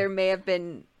does say dumb. there may have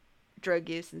been drug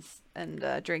use and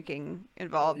drinking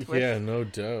involved with yeah, no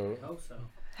doubt. I hope so.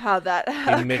 how that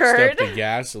He mixed occurred. up the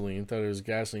gasoline, thought it was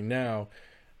gasoline. Now,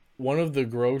 one of the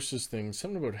grossest things,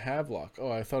 something about Havelock. Oh,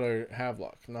 I thought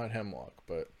Havelock, not Hemlock,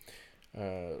 but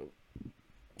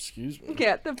excuse me.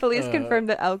 Yeah, the police confirmed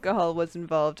that alcohol was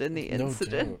involved in the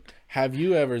incident. No doubt. Have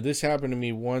you ever, this happened to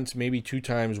me once, maybe 2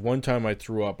 times. One time I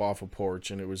threw up off a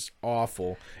porch and it was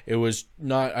awful. It was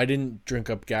not, I didn't drink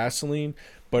up gasoline,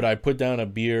 but I put down a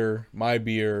beer. My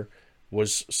beer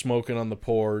was smoking on the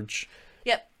porch.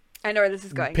 Yep, I know where this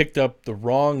is going. Picked up the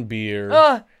wrong beer.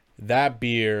 Ugh. That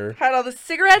beer Had all the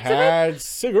cigarettes in it? had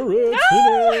cigarettes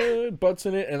in it, butts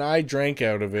in it, and I drank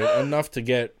out of it enough to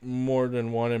get more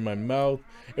than one in my mouth.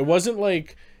 It wasn't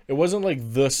like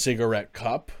the cigarette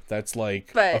cup that's like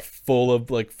But- a full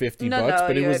of like 50 No, butts, no,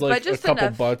 but it was but like a just couple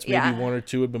enough, butts, maybe yeah. 1 or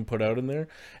 2 had been put out in there,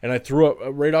 and I threw up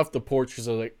right off the porch because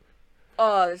I was like,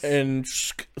 Oh, this- and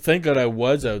thank God I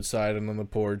was outside and on the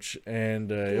porch,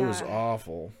 and it was Yeah.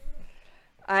 awful.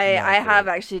 I have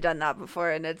actually done that before,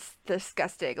 and it's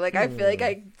disgusting. Like, I feel like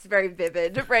it's very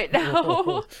vivid right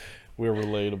now. We're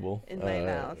relatable. In my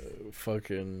mouth.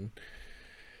 Fucking.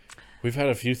 We've had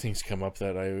a few things come up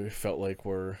that I felt like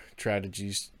were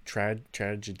tragedies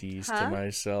to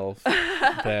myself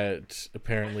that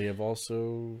apparently have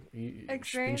also been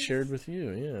Experienced? shared with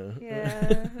you. Yeah.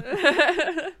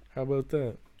 Yeah. How about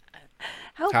that?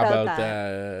 How How about about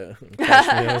that? that? Catch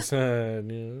me outside.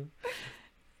 Yeah.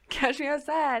 Catch me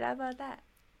outside. How about that?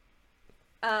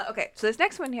 Okay, so this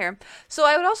next one here. So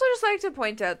I would also just like to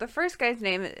point out the first guy's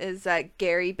name is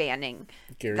Gary Banning.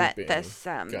 Gary that Banning. this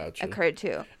Gotcha. occurred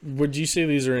to. Would you say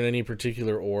these are in any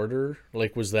particular order?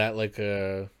 Like, was that like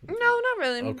a... No, not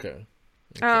really. Okay.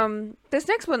 This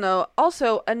next one though,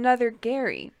 also another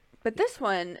Gary, but this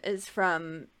one is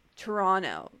from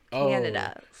Toronto,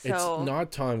 Canada. So It's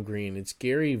not Tom Green. It's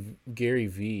Jerry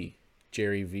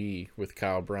V with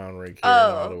Kyle Brown right here in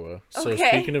Oh, Ottawa. So okay.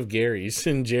 speaking of Garys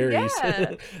and Jerry's,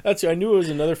 Yeah. that's I knew it was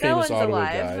another famous one's Ottawa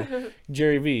alive. guy.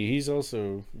 Jerry V. He's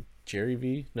also Jerry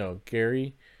V. No,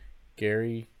 Gary.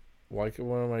 Why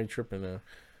am I tripping now?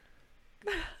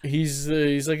 He's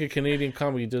like a Canadian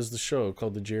comic. He does the show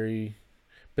called the Jerry.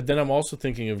 But then I'm also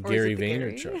thinking of Or is Gary it the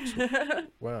Gary? Vaynerchuk. So-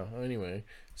 wow. Anyway,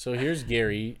 so here's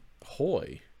Gary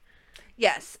Hoy.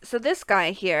 Yes. So this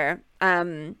guy here,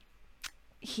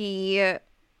 he.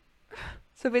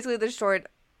 So basically, the short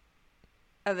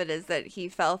of it is that he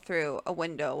fell through a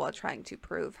window while trying to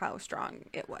prove how strong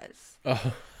it was.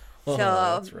 Oh, So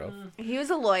that's rough. he was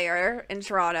a lawyer in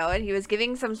Toronto, and he was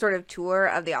giving some sort of tour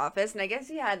of the office, and I guess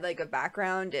he had like a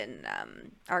background in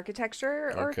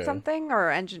architecture or Okay. something,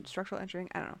 or structural engineering.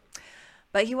 I don't know.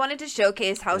 But he wanted to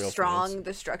showcase how Real strong fancy.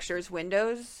 the structure's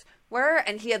windows were,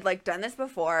 and he had like done this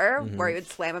before, Mhm. where he would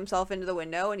slam himself into the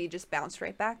window and he just bounced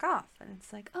right back off, and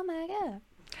it's like, oh my god.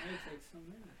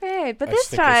 Right, but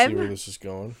this I see where time, this is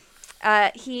going.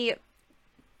 he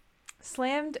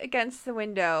slammed against the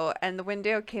window, and the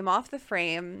window came off the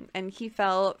frame, and he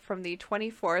fell from the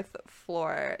 24th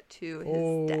floor to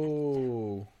his death.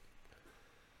 Oh,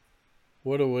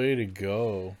 what a way to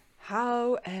go!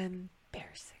 How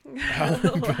embarrassing! How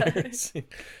embarrassing!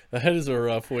 That is a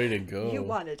rough way to go. You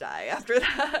want to die after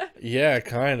that? Yeah,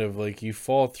 kind of. Like you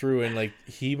fall through, and like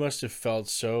he must have felt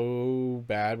so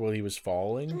bad while he was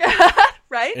falling.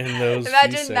 Right? In those few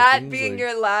Imagine that seconds, being like-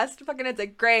 your last fucking. It's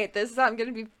like, great, this is how I'm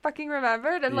gonna be fucking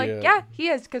remembered. And like, Yeah. yeah, he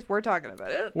is, because we're talking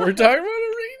about it. We're talking about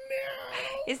it right now.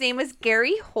 His name was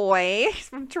Gary Hoy. He's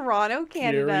from Toronto,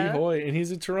 Canada. Gary Hoy, and he's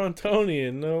a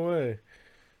Torontonian. No way.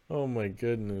 Oh my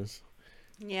goodness.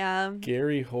 Yeah.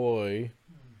 Gary Hoy.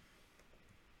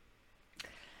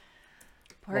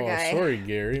 Poor Oh, guy. sorry,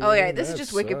 Gary. Oh yeah, Man, this is that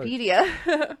just sucks.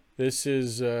 Wikipedia. This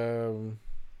is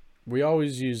we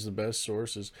always use the best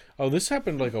sources. Oh, this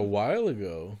happened like a while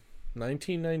ago.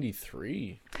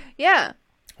 1993. Yeah.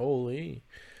 Holy.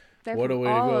 They're What a from way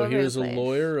to all go. over He the was a place.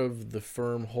 lawyer of the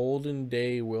firm Holden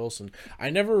Day Wilson. I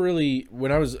never really,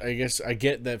 when I was, I guess I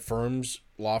get that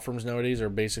law firms nowadays are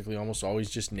basically almost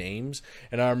always just names.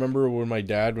 And I remember when my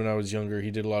dad, when I was younger, he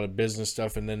did a lot of business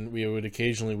stuff. And then we would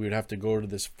have to go to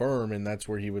this firm, and that's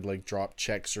where he would like drop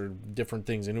checks or different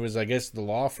things. And it was, I guess, the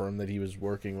law firm that he was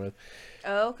working with.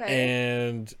 Oh, okay.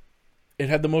 And it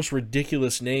had the most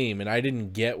ridiculous name, and I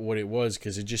didn't get what it was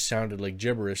because it just sounded like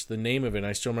gibberish. The name of it,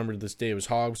 I still remember to this day, it was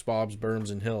Hobbs, Bobs,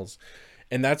 Berms, and Hills.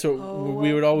 And that's what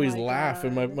we would always laugh.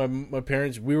 And my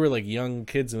parents, we were like young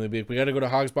kids, and they'd be like, we got to go to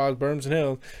Hogs, Bobs, Berms, and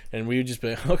Hills. And we would just be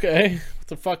like, okay, what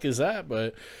the fuck is that?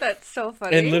 But That's so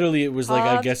funny. and literally it was like,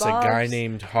 I Hobbs, guess, a guy Bobs.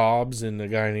 named Hobbs and a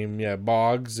guy named,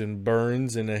 Boggs and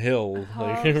Burns and a hill.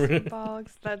 Hobbs and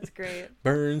Boggs. That's great.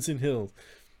 Burns and Hills.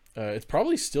 It's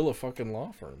probably still a fucking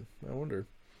law firm. I wonder.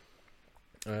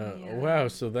 Wow,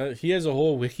 so that he has a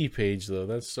whole wiki page though.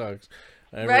 That sucks.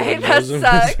 Right, Everyone that knows him.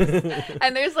 sucks.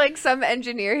 And there's like some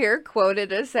engineer here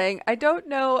quoted as saying, I don't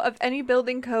know of any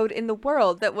building code in the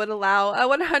world that would allow a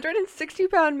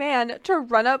 160-pound man to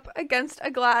run up against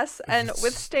a glass and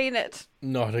withstand it.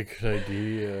 Not a good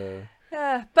idea.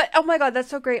 Yeah, but oh my god, that's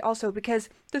so great also because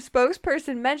the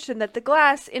spokesperson mentioned that the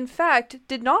glass, in fact,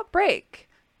 did not break.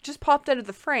 It just popped out of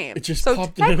the frame. It just so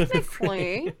popped out of the technically,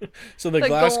 frame. So the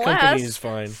glass company is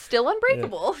fine. Still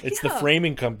unbreakable. Yeah. It's Yeah. the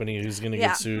framing company who's gonna Yeah.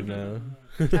 get sued now.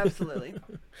 Absolutely.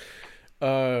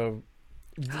 Uh,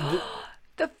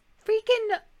 The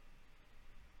freaking.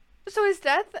 So his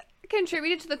death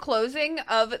contributed to the closing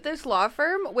of this law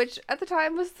firm, which at the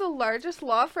time was the largest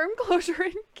law firm closure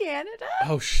in Canada.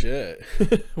 oh shit!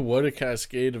 What a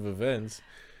cascade of events.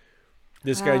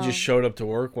 This guy Wow. just showed up to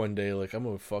work one day like, I'm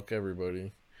gonna fuck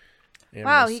everybody. And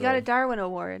Wow, he got a myself. Darwin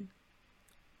Award.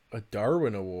 A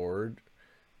Darwin Award?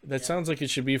 That sounds like it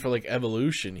should be for like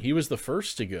evolution. He was the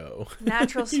first to go.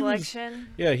 Natural He was- selection.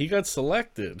 Yeah, he got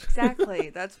selected.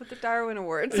 Exactly. That's what the Darwin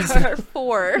Awards are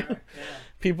for.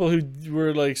 People who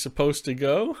were like supposed to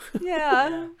go.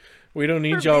 Yeah. We don't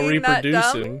need For y'all being that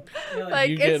reproducing. Like,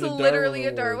 You get it's a Darwin literally a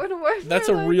Award. Darwin Award. That's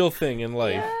for, a like- real thing in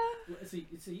life. It's a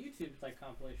YouTube like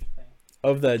compilation thing.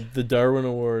 Of that, the Darwin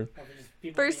Award.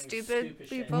 For stupid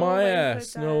people. My like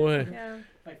ass, that. no way. Yeah.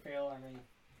 Like fail on me.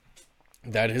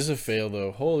 That is a fail,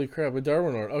 though. Holy crap, a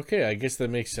Darwin Award. Okay, I guess that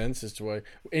makes sense as to why.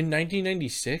 In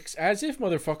 1996? As if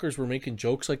motherfuckers were making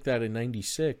jokes like that in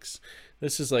 96.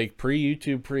 This is like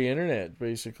pre-YouTube, pre-internet,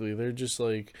 basically. They're just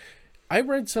like... I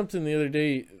read something the other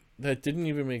day that didn't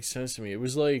even make sense to me. It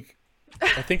was like...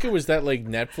 I think it was that like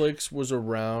Netflix was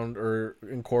around or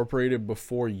incorporated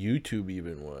before YouTube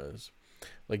even was.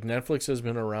 Like Netflix has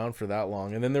been around for that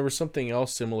long. And then there was something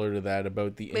else similar to that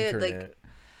about the Wait, like- internet.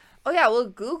 Oh yeah, well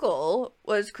Google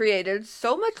was created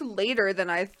so much later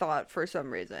than I thought for some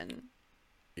reason.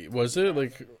 Was it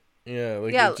like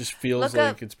like Yeah, it just feels look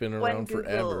like up it's been when around Google-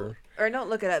 forever. Or don't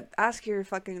look it up. Ask your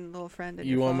fucking little friend. at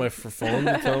You your want my phone. phone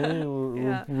to tell me? We're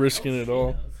Yeah. risking it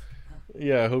all.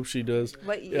 Yeah, I hope she does.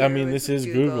 What I year mean, was this is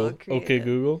Google Google. Okay, created?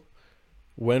 Google.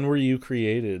 When were you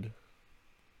created?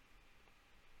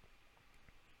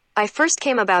 I first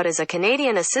came about as a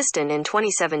Canadian assistant in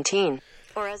 2017.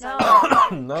 Or as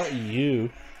Not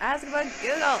you. Ask about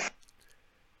Google.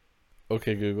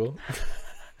 Okay, Google.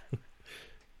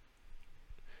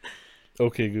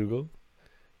 Okay, Google.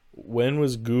 When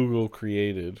was Google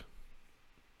created?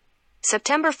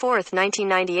 September 4th,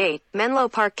 1998, Menlo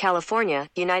Park, California,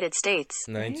 United States.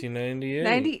 1998.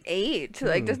 98.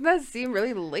 Like, doesn't that seem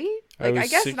really late? Like, I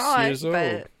guess 6 not, years old.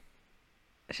 but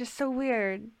it's just so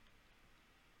weird.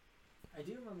 I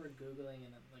do remember Googling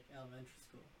in like elementary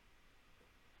school.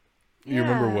 You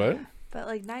remember what? But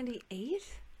like 98?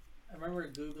 I remember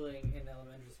Googling in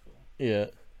elementary school. Yeah.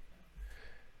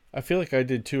 I feel like I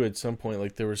did too at some point.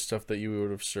 Like there was stuff that you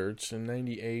would have searched in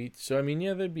 98. So, I mean,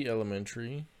 yeah, that'd be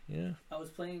elementary. Yeah. I was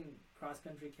playing Cross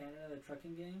Country Canada, the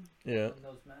trucking game. Yeah. On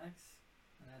those Max.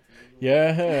 And I had to Google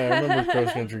Yeah, I remember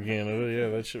Cross Country Canada. Yeah,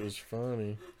 that shit was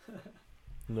funny.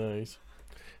 Nice.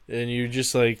 And you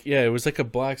just like, yeah, it was like a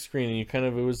black screen, and you kind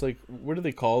of, it was like, what do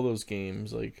they call those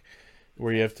games? Like,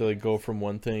 where you have to like go from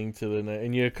one thing to the next,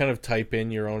 and you kind of type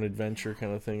in your own adventure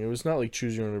kind of thing. It was not like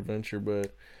choose your own adventure,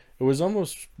 but it was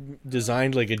almost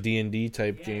designed like a D&D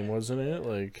type game, wasn't it?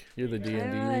 Like, you're the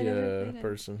D&D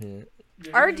person here.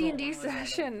 Our D&D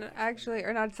session, actually,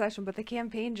 or not session, but the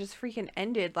campaign just freaking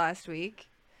ended last week.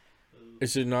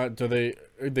 Is it not, do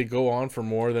they go on for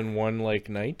more than one, like,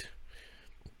 night?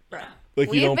 Right.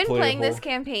 Like, We've been playing this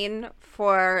campaign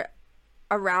for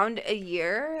around a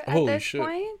year at this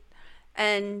point.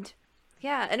 And,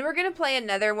 yeah, and we're going to play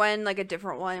another one, like a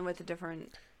different one with a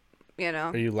different, you know.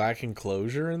 Are you lacking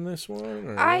closure in this one?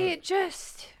 Or I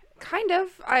just, kind of,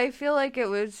 I feel like it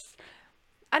was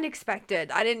unexpected.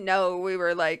 I didn't know we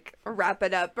were, like,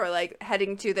 wrapping up or, like,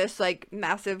 heading to this, like,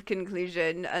 massive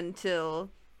conclusion until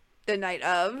the night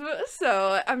of.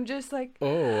 So I'm just like...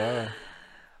 Oh, wow.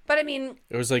 But, I mean...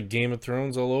 It was like Game of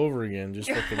Thrones all over again. Just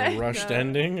like a rushed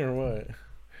ending, or what?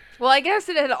 Well, I guess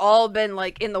it had all been,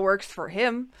 like, in the works for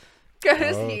him.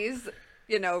 Because he's,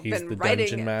 you know, he's been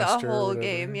writing the whole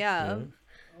game. Yeah.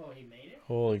 Oh, he made it?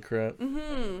 Holy crap.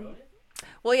 Mm-hmm.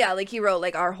 Well, yeah, like, he wrote,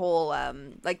 like, our whole,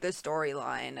 like, the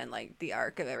storyline and, like, the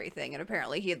arc of everything. And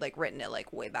apparently he had, like, written it,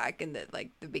 like, way back in the,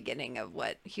 like, the beginning of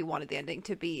what he wanted the ending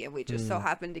to be. And we just so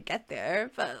happened to get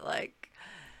there. But, like,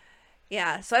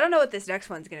 yeah. So I don't know what this next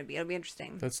one's going to be. It'll be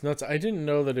interesting. That's nuts. I didn't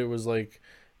know that it was, like...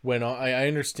 When I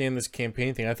understand this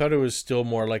campaign thing, I thought it was still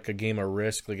more like a game of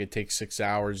Risk. Like, it takes 6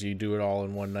 hours. You do it all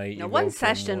in one night. No, one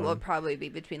session will probably be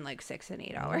between, like, 6 and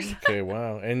 8 hours. Okay,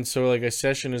 wow. And so, like, a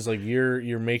session is like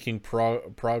you're making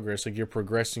progress. Like, you're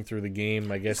progressing through the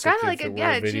game. I guess it's kind of like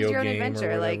a choose your own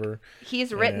adventure. Like,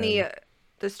 he's written the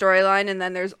storyline, and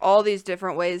then there's all these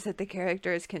different ways that the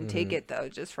characters can take it, though,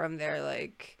 just from their,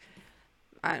 like,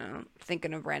 I don't know,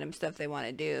 thinking of random stuff they want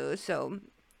to do. So,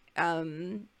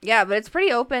 yeah, but it's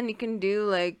pretty open. You can do,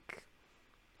 like,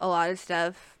 a lot of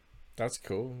stuff. That's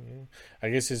cool. Yeah. I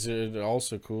guess it's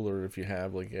also cooler if you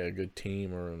have, like, a good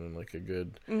team or like a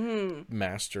good dungeon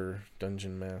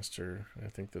master. I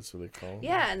think that's what they call it.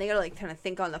 Yeah, and they gotta, like, kind of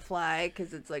think on the fly,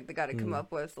 because it's like they gotta come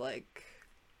up with, like,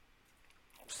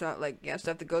 so, like, yeah,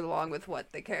 stuff that goes along with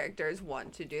what the characters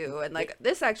want to do. And, like,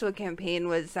 this actual campaign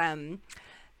was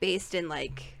based in,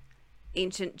 like,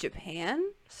 ancient Japan,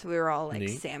 so we were all like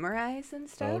samurais and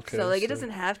stuff. Okay, so like it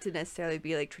doesn't have to necessarily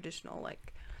be like traditional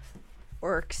like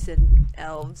orcs and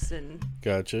elves and.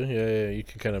 Gotcha. Yeah. You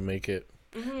can kind of make it,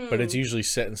 but it's usually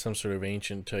set in some sort of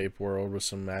ancient type world with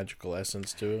some magical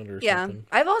essence to it, or something.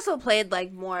 I've also played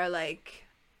like more like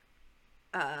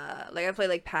I played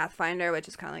like Pathfinder, which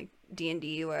is kind of like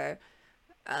D&D, where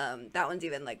that one's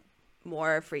even like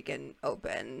more freaking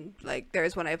open. Like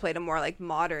there's when I played a more like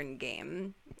modern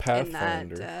game.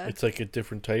 Pathfinder. It's like a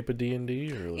different type of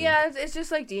D&D, or like... Yeah, it's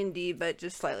just like D&D, but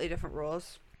just slightly different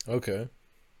rules. Okay.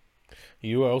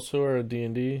 You also are a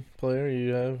D&D player.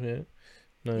 You have nice.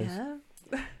 Yeah.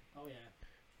 Oh yeah.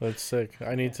 That's sick.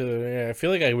 I need to. Yeah, I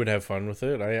feel like I would have fun with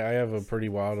it. I have a pretty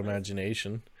wild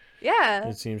imagination. Yeah.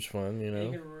 It seems fun, you know.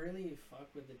 You can really fuck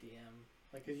with the DM,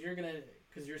 like,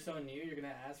 cause you're so new, you're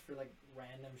gonna ask for like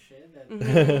random shit that you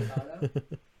thought of.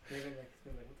 You're gonna be like,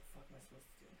 what the fuck am I supposed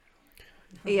to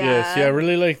do? Yeah, see, I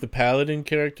really like the paladin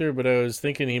character, but I was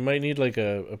thinking he might need like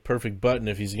a perfect button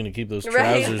if he's gonna keep those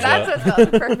trousers That's up. what's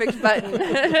called a perfect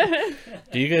button.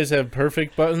 Do you guys have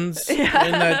perfect buttons? Yeah.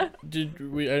 In that,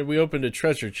 we opened a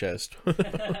treasure chest.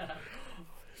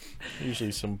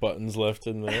 Usually some buttons left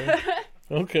in there.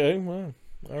 Okay, well,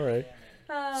 all right.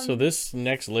 So this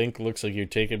next link looks like you're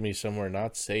taking me somewhere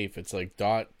not safe. It's like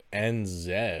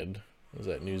 .nz. Is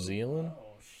that New Zealand?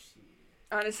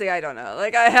 Honestly, I don't know.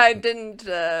 Like, I didn't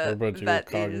What about your vet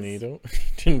Cognito?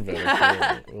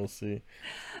 We'll see.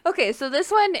 Okay, so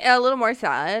this one a little more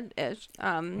sad-ish.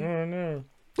 Oh no.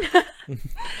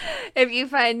 If you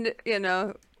find,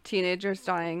 teenagers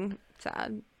dying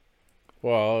sad.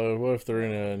 Well, what if they're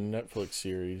in a Netflix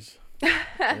series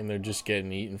and they're just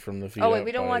getting eaten from the feet? Oh wait,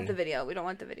 we don't want the video. We don't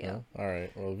want the video. No? All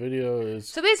right. Well, the video is.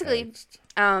 So basically,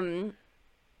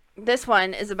 this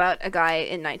one is about a guy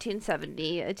in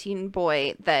 1970, a teen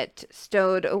boy that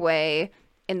stowed away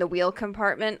in the wheel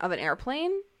compartment of an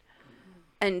airplane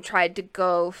and tried to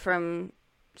go from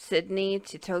Sydney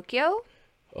to Tokyo.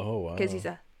 Oh wow! Because he's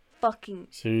a fucking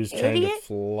So he's idiot. trying to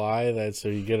fly that so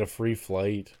you get a free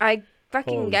flight. I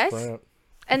fucking Holy guess. crap.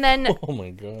 And then Oh my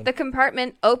god. the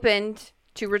compartment opened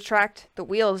to retract the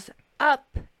wheels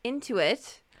up into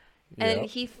it, and Yep.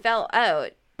 he fell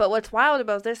out. But what's wild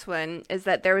about this one is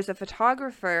that there was a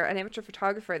photographer, an amateur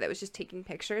photographer, that was just taking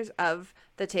pictures of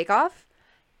the takeoff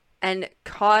and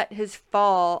caught his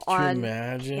fall Could you on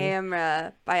imagine?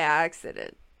 camera by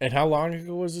accident. And how long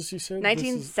ago was this, you said?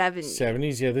 1970.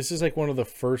 70s? Yeah, this is like one of the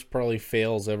first probably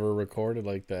fails ever recorded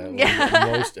like that. Like Yeah.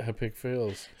 the most epic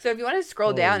fails. So if you want to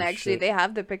scroll down, Holy actually, shit. they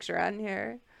have the picture on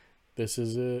here. This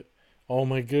is it. Oh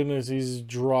my goodness, he's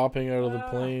dropping out of the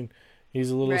plane. He's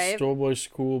a little Right.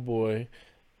 schoolboy.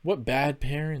 What bad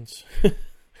parents. Well,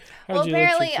 How'd you let your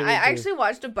apparently, kid I do- actually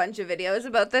watched a bunch of videos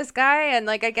about this guy, and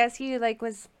I guess he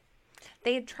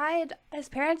his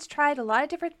parents tried a lot of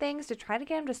different things to try to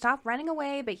get him to stop running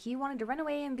away, but he wanted to run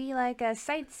away and be like a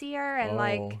sightseer, and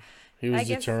Oh, he was I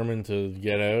guess- determined to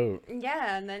get out.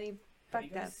 yeah, and then he Have you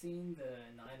fucked guys up. seen the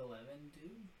 9/11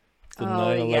 dude? The Oh,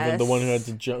 9/11, the one who had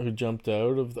yes. to who jumped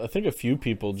out of. I think a few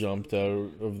people jumped out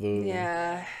of the.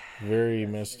 Yeah. Very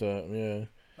messed up. Yeah.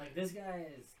 Like, this guy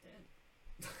is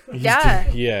dead. Yeah.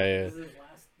 Yeah. This is his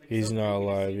last, like, He's so not creepy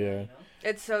to alive. see that, Yeah. you know?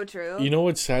 It's so true. You know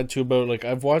what's sad too about, like,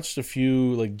 I've watched a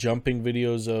few like jumping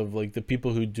videos of like the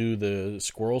people who do the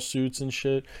squirrel suits and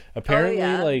shit. Apparently,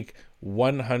 yeah. like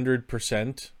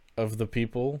 100% of the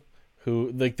people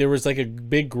who, like, there was like a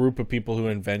big group of people who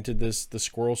invented the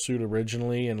squirrel suit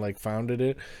originally and like founded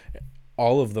it.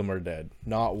 All of them are dead.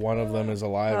 Not one of them is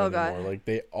alive Oh, anymore. God. Like,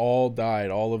 they all died.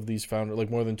 All of these founders,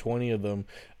 like more than 20 of them,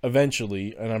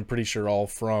 eventually, and I'm pretty sure all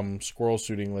from squirrel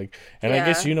suiting. Like, and I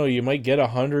guess Yeah. you might get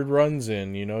 100 runs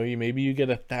in. Maybe you get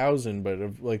 1,000, but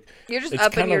like You're just it's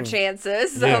upping kind your of-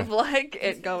 chances yeah. of like This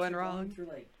it guy's going going wrong. through,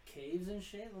 like, caves and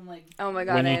shit. I'm like, Oh my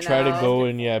god! when you I try to know. go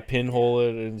and pinhole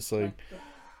it, and it's like,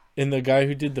 and the guy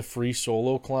who did the free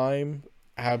solo climb,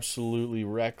 absolutely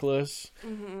reckless.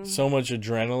 Mm-hmm. So much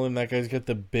adrenaline. That guy's got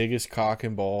the biggest cock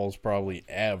and balls probably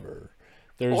ever.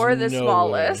 There's or the no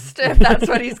smallest, way. if that's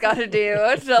what he's got to do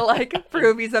to like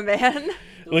prove he's a man.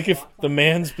 Like if the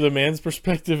man's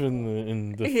perspective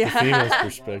and the Yeah. female's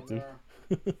perspective.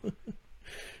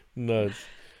 Nuts.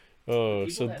 Oh, people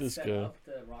so that this set guy. up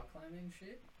the rock climbing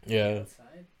shit Yeah.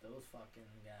 outside, those fucking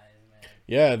guys, man.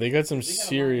 Yeah, they got some They gotta line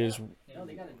serious. up.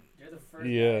 They're the first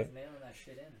Yeah. guys nailing that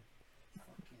shit in.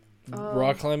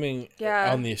 Rock climbing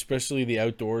yeah. on especially the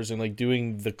outdoors and like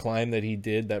doing the climb that he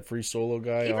did, that free solo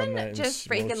guy on Even that. just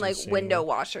most freaking like insane window one.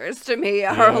 washers to me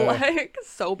are Yeah. like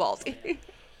so ballsy.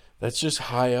 That's just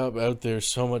high up out there.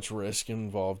 So much risk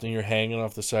involved, and you're hanging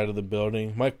off the side of the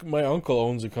building. My uncle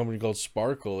owns a company called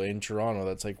Sparkle in Toronto.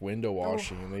 That's like window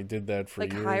washing, and they did that for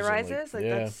Like years. high and, rises, like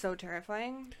yeah, that's so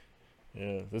terrifying.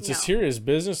 yeah. That's No. a serious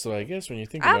business, though. I guess when you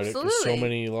think about it, 'cause so Absolutely.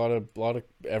 many, a lot of,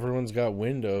 everyone's got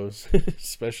windows,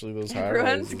 especially those high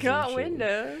Everyone's rises. got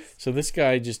windows. So this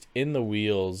guy just in the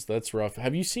wheels, that's rough.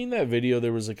 Have you seen that video?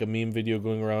 There was like a meme video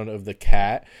going around of the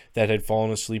cat that had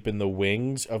fallen asleep in the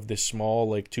wings of this small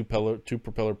like two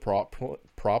propeller prop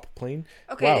plane.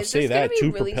 Okay, wow, is say this gonna that be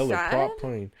two really propeller sad? prop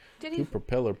plane. Did he- Two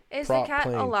propeller Is the prop cat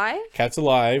plane. alive? Cat's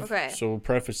alive. Okay. So we'll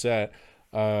preface that.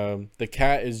 The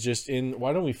cat is just in.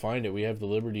 Why don't we find it? We have the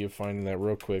liberty of finding that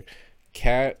real quick.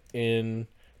 Cat in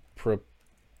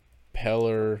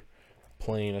propeller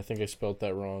plane. I think I spelled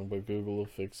that wrong, but Google will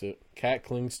fix it. Cat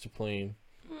clings to plane.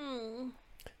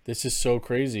 This is so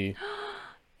crazy.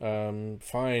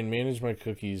 Fine, manage my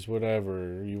cookies,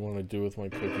 whatever you want to do with my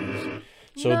cookies.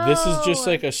 So this is just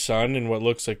like a son and what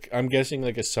looks like, I'm guessing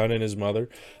like a son and his mother.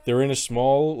 They're in a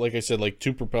small, like I said, like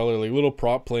two propeller, like little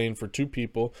prop plane for two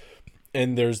people.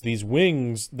 And there's these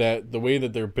wings that the way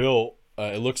that they're built,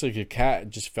 it looks like a cat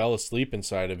just fell asleep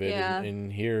inside of it. Yeah.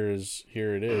 And here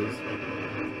it is.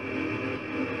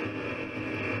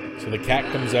 So the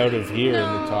cat comes out of here in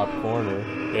the top corner.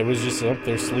 It was just up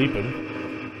there sleeping.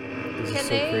 This is Can so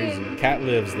they- crazy. Cat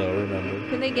lives though, remember.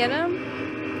 Can they get him?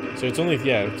 So it's only,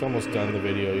 it's almost done the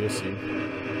video, you'll see.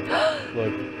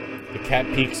 Look, the cat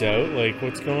peeks out, like,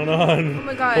 what's going on? Oh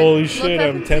my god. Holy Look shit, up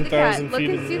I'm and see the cat. 10,000 Look feet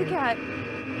and in see the the air. cat.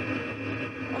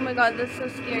 my god, that's so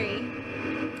scary.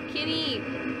 Kitty.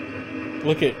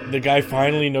 Look at the guy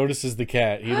finally notices the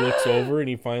cat. He looks over and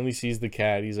he finally sees the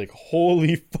cat. He's like,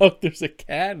 "Holy fuck, there's a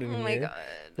cat in here." Oh my god.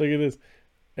 Look at this.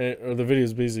 Or the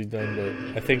video's basically done,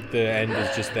 but I think the end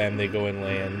is just them. They go and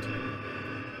land.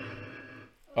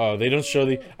 Oh, they don't show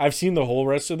the... I've seen the whole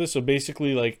rest of this, so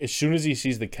basically, like, as soon as he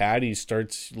sees the cat, he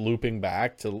starts looping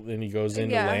back, and he goes in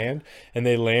to land, and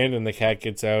they land, and the cat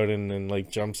gets out, and then, like,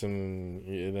 jumps, and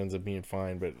it ends up being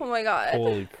fine, but... Oh my god.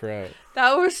 Holy crap.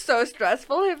 That was so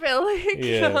stressful, I feel like.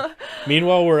 Yeah.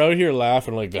 Meanwhile, we're out here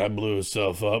laughing like that blew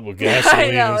himself up with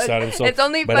gasoline inside himself. It's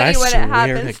only funny when it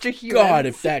happens to humans. God,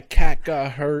 if that cat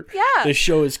got hurt, the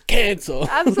show is canceled.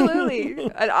 Absolutely.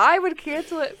 And I would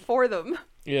cancel it for them.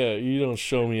 Yeah, you don't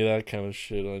show me that kind of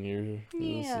shit on your...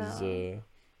 Yeah.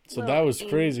 So that was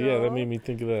crazy. Yeah, that made me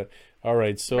think of that. All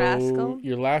right, so Rascal.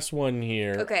 your last one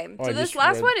here. Okay, so this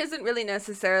last one isn't really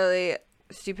necessarily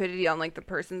stupidity on, like, the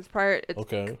person's part.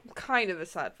 It's kind of a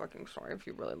sad fucking story if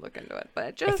you really look into it,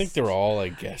 but just... I think they're all, I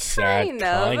guess, sad, kind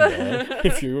of.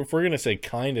 If we're going to say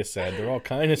kind of sad, they're all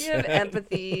kind of sad. You have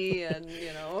empathy and,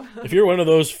 you know... If you're one of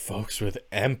those folks with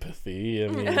empathy, I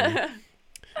mean...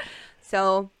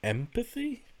 So...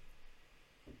 Empathy?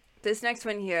 This next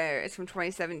one here is from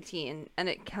 2017, and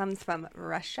it comes from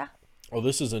Russia. Oh,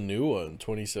 this is a new one,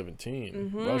 2017.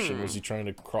 Mm-hmm. Russian, was he trying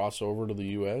to cross over to the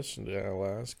U.S. and to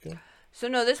Alaska? So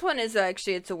no, this one is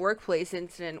actually, it's a workplace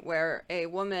incident where a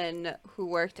woman who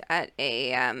worked at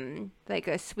a like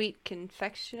a sweet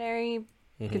confectionery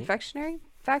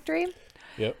factory.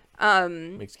 Yep.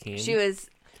 Makes candy. She was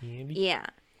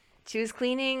she was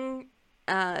cleaning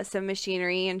some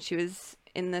machinery, and she was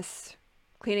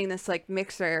cleaning this like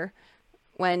mixer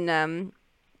when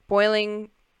boiling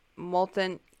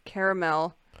molten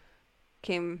caramel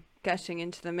came gushing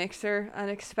into the mixer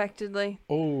unexpectedly.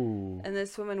 Oh. And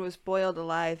this woman was boiled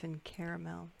alive in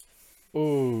caramel.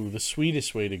 Oh, the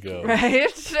sweetest way to go. Right?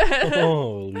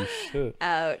 Holy shit.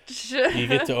 Ouch. You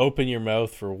get to open your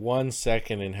mouth for 1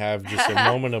 second and have just a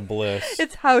moment of bliss.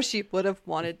 It's how she would have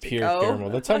wanted to Pure go. caramel.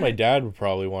 That's how my dad would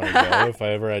probably want to go. If I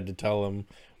ever had to tell him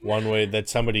one way that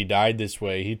somebody died this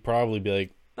way, he'd probably be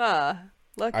like,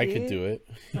 lucky. I could do it.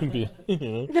 You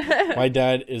know? My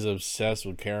dad is obsessed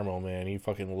with caramel, man. He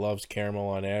fucking loves caramel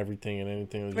on everything and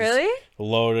anything. Really?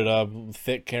 Loaded up,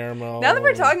 thick caramel. Now that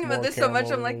we're talking about this so much,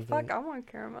 I'm like, fuck, I want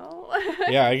caramel.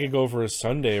 Yeah, I could go for a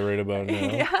sundae right about now.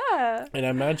 Yeah. And I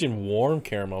imagine warm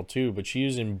caramel too, but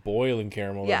she's using boiling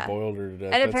caramel that boiled her to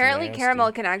death. And That's apparently nasty.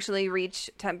 caramel can actually reach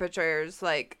temperatures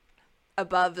like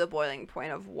above the boiling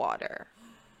point of water.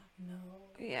 No.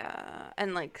 Yeah.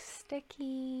 And like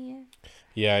sticky.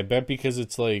 Yeah, I bet because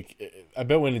it's like, I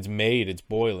bet when it's made, it's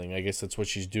boiling. I guess that's what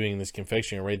she's doing in this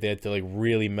confectionery, right? They have to like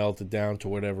really melt it down to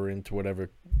whatever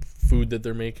food that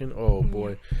they're making. Oh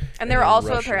boy. And they're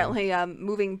also apparently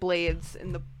moving blades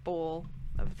in the bowl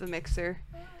of the mixer.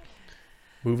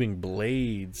 Moving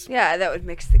blades. Yeah, that would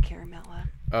mix the caramel up.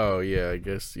 Oh yeah, I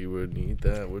guess you would need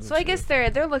that, wouldn't you? So I guess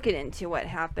they're looking into what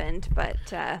happened, but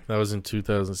that was in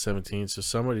 2017, so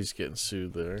somebody's getting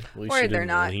sued there. At least or she they're didn't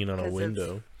not lean on a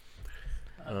window.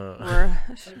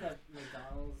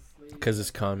 Because it's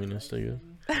communist, I guess.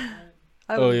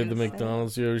 Oh yeah, the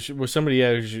McDonald's. Yeah, she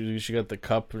got the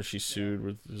cup and she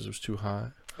sued because it was too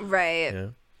hot. Right. Yeah.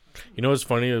 You know what's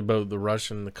funny about the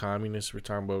Russian and the communists we're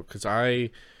talking about? Because I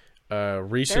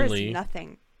recently... There's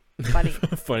nothing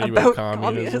funny about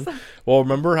communism. Well,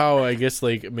 remember how I guess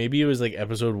like maybe it was like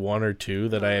episode 1 or 2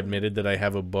 that I admitted that I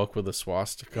have a book with a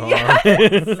swastika on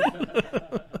it.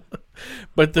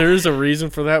 But there is a reason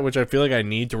for that, which I feel like I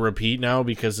need to repeat now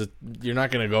because you're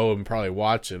not going to go and probably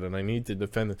watch it, and I need to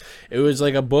defend it. It was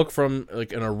like a book from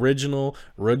like an original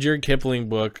Rudyard Kipling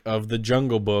book of the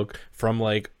Jungle Book from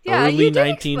like early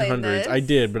 1900s. I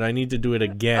did, but I need to do it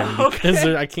again because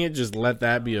I can't just let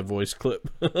that be a voice clip.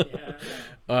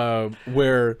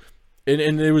 Where...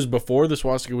 And it was before the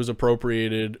swastika was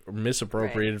appropriated or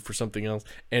misappropriated for something else,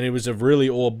 and it was a really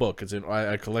old book.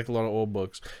 I collect a lot of old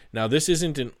books. Now, this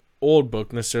isn't an old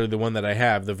book necessarily, the one that I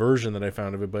have, the version that I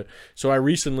found of it, but so I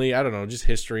recently, I don't know, just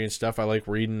history and stuff. I like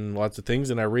reading lots of things,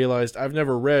 and I realized I've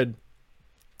never read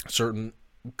certain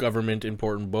government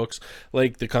important books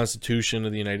like the Constitution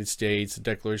of the United States, the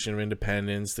Declaration of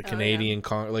Independence, the Canadian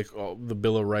the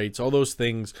Bill of Rights, all those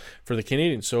things for the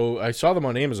Canadians. So I saw them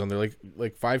on Amazon. They're like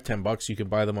 $5-10 you can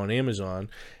buy them on Amazon,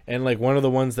 and like one of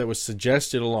the ones that was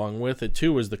suggested along with it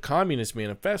too was the Communist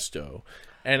Manifesto.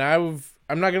 And I'm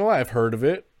not gonna lie, I've heard of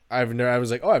it. I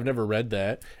was like, oh, I've never read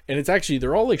that. And it's actually,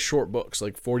 they're all like short books,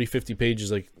 like 40-50 pages,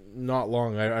 like not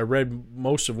long. I read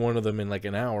most of one of them in like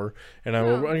an hour, and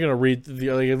I'm gonna read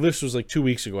this was like 2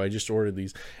 weeks ago. I just ordered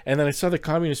these, and then I saw the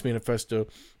Communist Manifesto,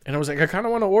 and I was like, I kind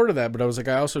of want to order that, but I was like,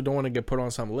 I also don't want to get put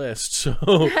on some list. So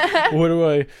what do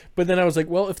I? But then I was like,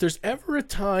 well, if there's ever a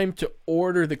time to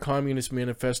order the Communist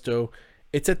Manifesto,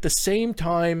 it's at the same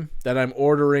time that I'm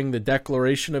ordering the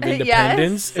Declaration of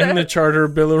Independence and the Charter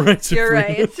of Bill of Rights. You're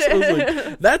right. So I was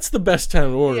like, that's the best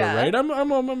time to order, right? I'm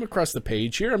across the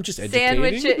page here. I'm just educating.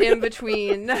 Sandwich it in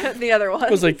between the other ones. I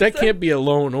was like, that can't be a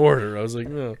lone order. I was like,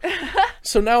 no.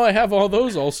 So now I have all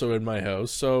those also in my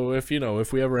house. So if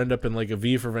we ever end up in like a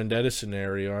V for Vendetta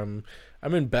scenario,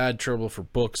 I'm in bad trouble for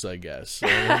books, I guess. So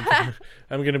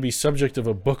I'm going to be subject of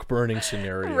a book burning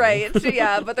scenario. Right,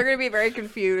 yeah, but they're going to be very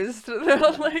confused.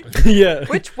 Like, yeah.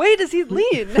 Which way does he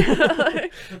lean?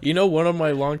 One of my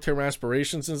long-term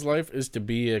aspirations in life is to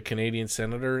be a Canadian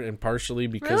senator, and partially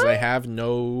because Really? I have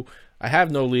no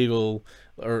legal.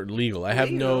 I have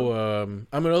no.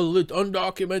 I'm an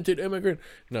undocumented immigrant.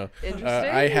 No,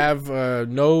 I have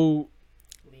no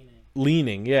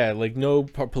leaning. Yeah, like no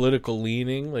political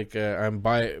leaning. Like I'm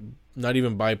not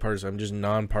even bipartisan. I'm just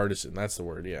nonpartisan. That's the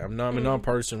word. Yeah, I'm a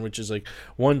nonpartisan, which is like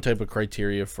one type of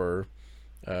criteria for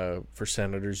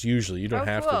senators. Usually, you don't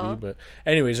have to be, but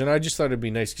anyways. And I just thought it'd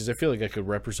be nice because I feel like I could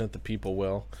represent the people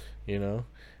well.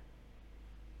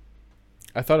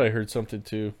 I thought I heard something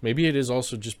too. Maybe it is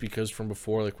also just because from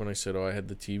before, like when I said, I had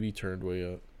the TV turned way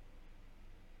up.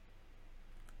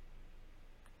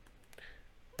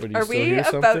 Are we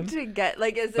about to get,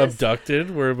 like, is this...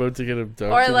 Abducted? We're about to get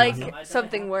abducted. Or, like,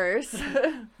 something worse.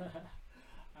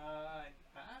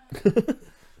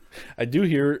 I do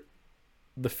hear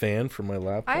the fan from my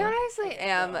laptop. I honestly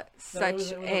am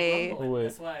such a... Oh, wait.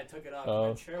 That's why I took it off.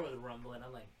 My chair was rumbling.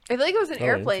 I'm like... I feel like it was an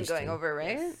airplane going over,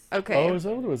 right? Yes. Okay. Oh, is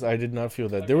that what it was? I did not feel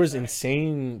that. There was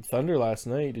insane thunder last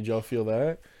night. Did y'all feel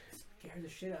that? Scared the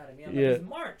shit out of me. I'm like, it's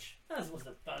March. That was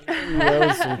the thunder. That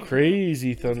was some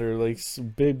crazy thunder, like some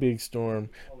big storm,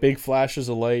 big flashes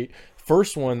of light.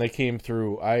 First one that came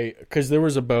through, because there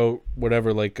was about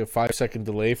like a 5-second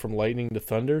delay from lightning to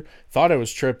thunder. Thought I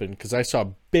was tripping because I saw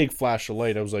a big flash of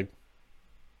light. I was like,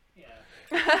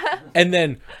 yeah. And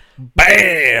then,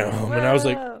 bam! Whoa. And I was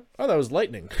like, oh, that was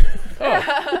lightning.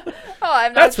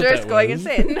 I'm not sure it's going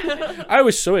insane. I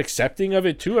was so accepting of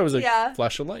it too. I was like,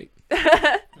 flash of light.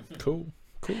 Cool.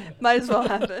 Might as well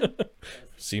happen.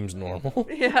 Seems normal.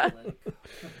 Yeah.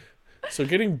 So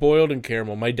getting boiled in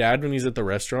caramel. My dad, when he's at the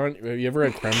restaurant, have you ever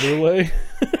had creme brulee?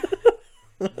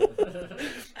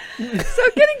 So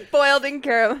getting boiled in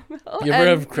caramel. You ever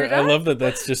have creme? I love that.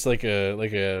 That's just like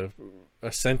a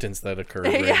sentence that occurred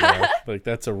right now. Like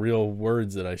that's a real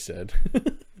words that I said.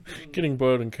 Getting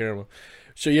boiled in caramel.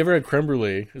 So you ever had creme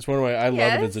brulee? It's one of my, I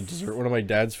love it as a dessert, one of my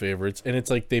dad's favorites. And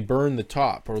it's like they burn the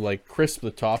top or like crisp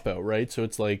the top out, right? So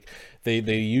it's like they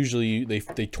usually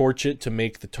torch it to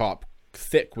make the top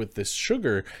thick with this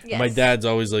sugar. Yes. My dad's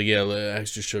always like, yeah,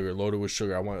 extra sugar, loaded with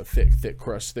sugar. I want a thick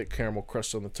crust, thick caramel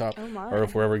crust on the top. Oh my. Or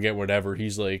if we ever get whatever,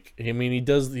 he's like, I mean, he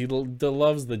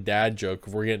loves the dad joke.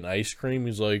 If we're getting ice cream,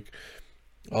 he's like,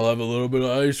 I'll have a little bit of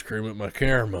ice cream with my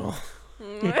caramel.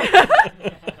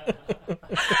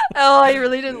 Oh, I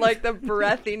really didn't like the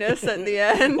breathiness at the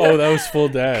end. Oh, that was full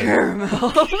dad.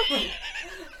 Caramel.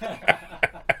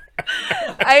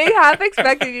 I half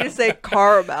expected you to say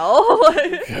caramel.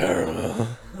 Caramel.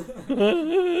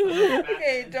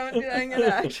 Okay, don't do that. I'm gonna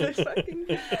actually fucking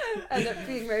end up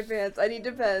peeing my pants. I need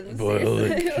Depends.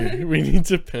 We need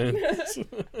Depends.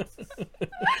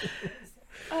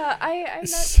 I'm not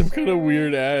some kind of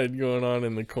weird ad going on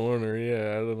in the corner.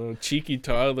 Yeah, I don't know. Cheeky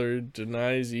toddler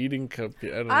denies eating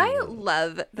cupcake. I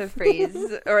love the phrase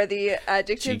or the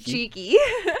adjective cheeky.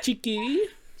 Cheeky.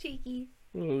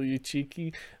 Oh, you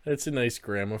cheeky. That's a nice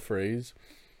grandma phrase.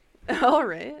 All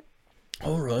right.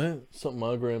 Something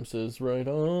my gram says. Right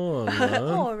on. Man.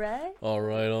 All right. All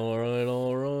right.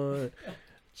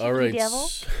 Cheeky devil.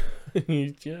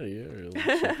 Yeah, you're a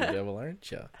cheeky devil, aren't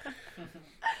you?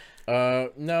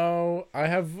 No, I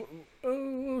have.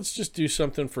 Let's just do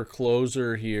something for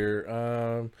closer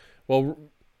here.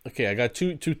 Okay, I got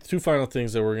two final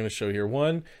things that we're gonna show here.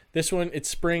 One, this one, it's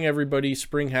spring. Everybody,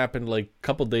 spring happened like a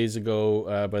couple days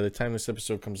ago. By the time this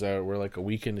episode comes out, we're like a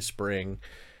week into spring,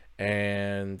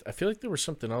 and I feel like there was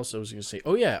something else I was gonna say.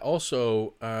 Oh yeah,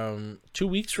 also, 2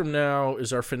 weeks from now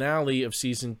is our finale of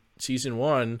season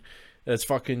 1. That's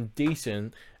fucking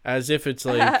decent. As if it's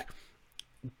like.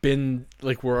 Been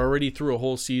like we're already through a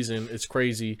whole season. It's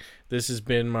crazy. This has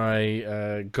been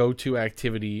my go-to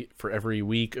activity for every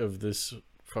week of this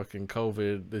fucking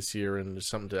COVID this year, and there's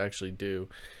something to actually do.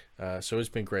 So it's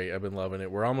been great. I've been loving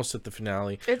it. We're almost at the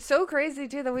finale. It's so crazy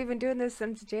too that we've been doing this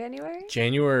since January.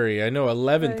 January, I know,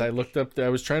 11th. Like- I looked up. I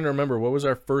was trying to remember what was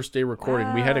our first day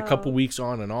recording. We had a couple weeks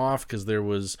on and off because there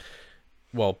was,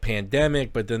 well,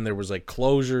 pandemic, but then there was like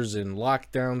closures and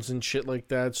lockdowns and shit like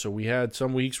that. So we had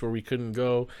some weeks where we couldn't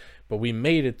go, but we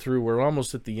made it through. We're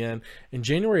almost at the end. And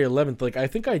January 11th, like I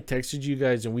think I texted you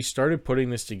guys and we started putting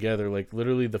this together like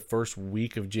literally the first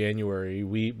week of January.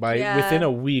 Within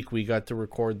a week we got to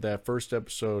record that first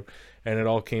episode and it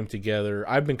all came together.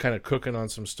 I've been kind of cooking on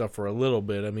some stuff for a little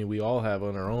bit. I mean, we all have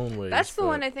on our own ways. That's the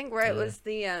one I think where it was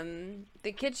the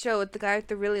kids show with the guy with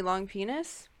the really long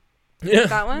penis. Yeah,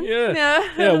 That one? Yeah,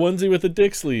 onesie with a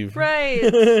dick sleeve. Right.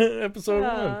 Episode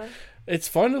 1. It's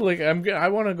fun to I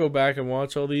want to go back and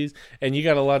watch all these, and you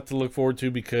got a lot to look forward to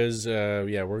because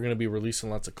we're gonna be releasing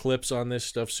lots of clips on this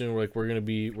stuff soon. We're gonna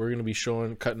be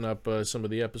cutting up some of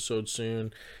the episodes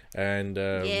soon,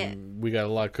 and we got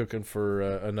a lot cooking for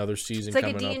another season It's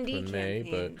like coming a D&D up in May.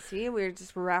 campaign. But See, we're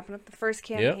wrapping up the first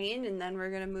campaign, and then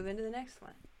we're gonna move into the next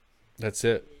one. that's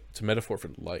it. It's a metaphor for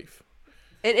life.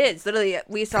 It is literally.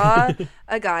 We saw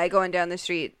a guy going down the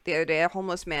street the other day, a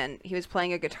homeless man. He was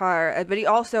playing a guitar, but he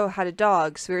also had a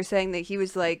dog. So we were saying that he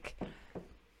was like,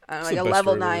 I don't know, like a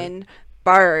level 9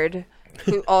 bard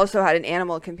who also had an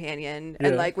animal companion.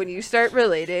 And like when you start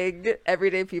relating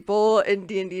everyday people in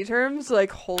D&D terms,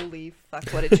 like holy fuck,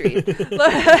 what a treat!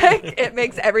 Like it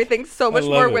makes everything so much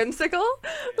more whimsical.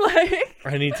 Like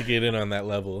I need to get in on that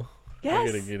level. Yes. I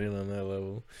gotta get in on that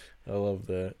level. I love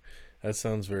that. That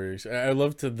sounds very. I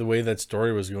loved the way that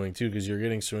story was going too, because you're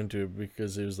getting so into it.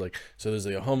 Because it was like, so there's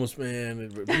like a homeless man.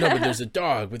 No, but there's a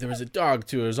dog. But there was a dog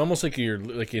too. It was almost like you're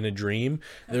like in a dream.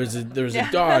 There was a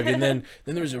dog, and then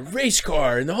there was a race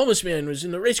car, and the homeless man was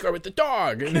in the race car with the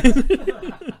dog. And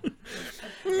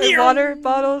water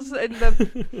bottles and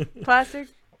the plastic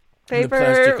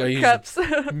paper cups.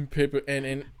 Paper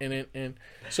and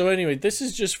so anyway, this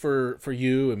is just for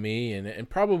you and me and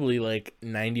probably like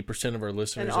 90% of our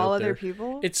listeners and all out other there.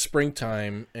 people. It's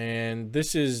springtime, and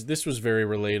this was very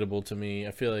relatable to me.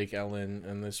 I feel like Ellen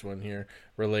and this one here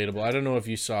relatable. I don't know if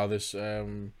you saw this. Oh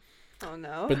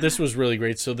no! But this was really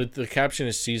great. So the caption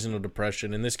is seasonal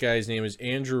depression, and this guy's name is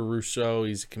Andrew Rousseau.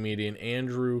 He's a comedian.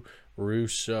 Andrew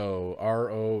Rousseau,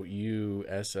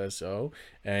 Rousso,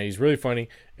 and he's really funny.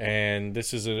 And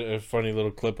this is a funny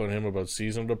little clip on him about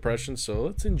seasonal depression. So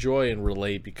let's enjoy and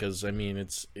relate, because I mean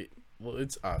it's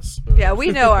us. Yeah, we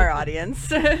know our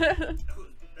audience.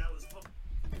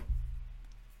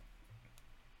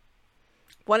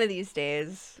 One of these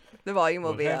days, the volume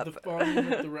will be up.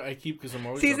 I keep because I'm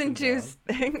always season 2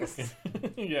 things.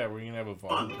 Yeah, we're gonna have a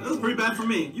volume. That was pretty bad for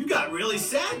me. You got really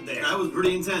sad there. That was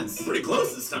pretty intense. Pretty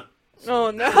close this time.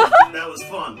 Oh no. That was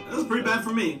fun. That was pretty bad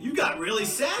for me. You got really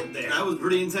sad there. That was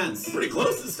pretty intense. Pretty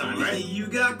close this time, right? You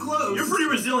got close. You're pretty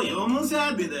resilient. Almost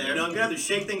had me there. I'm gonna have to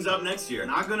shake things up next year.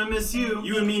 Not gonna miss you.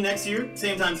 You and me next year,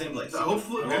 same time, same place.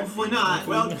 Hopefully not.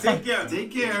 Well, take care. Take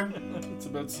care. It's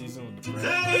about seasonal depression.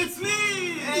 Hey, it's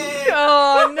me. Hey.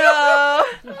 Oh no.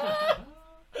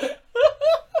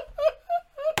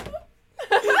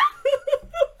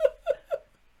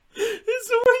 It's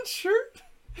a white shirt.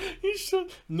 He's so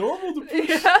normal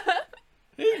depression. Yeah.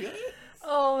 Hey guys.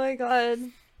 Oh my god.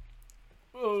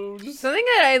 Oh, Something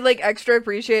that I like extra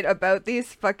appreciate about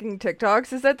these fucking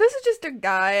TikToks is that this is just a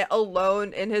guy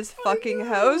alone in his fucking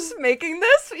house making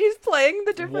this. He's playing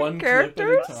the different one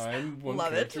characters. Clip at a time, one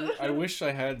Love character. it. I wish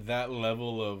I had that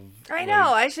level of. I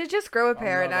know. I should just grow a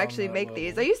pair and actually make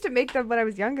these. I used to make them when I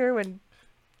was younger when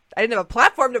I didn't have a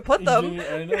platform to put them.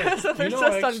 I know. So they're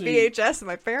just on VHS in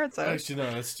my parents' house. Actually, no,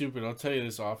 that's stupid. I'll tell you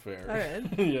this off air. All right.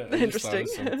 Yeah, I just thought of Interesting.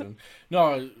 something.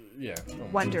 No, yeah.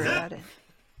 Wonder about it.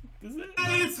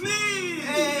 Hey, it's me.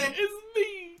 Hey, it's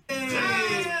me.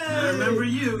 Hey, I remember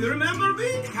you. You remember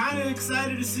me? Kinda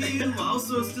excited to see you,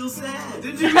 also still sad.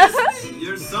 Did you miss me?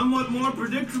 You're somewhat more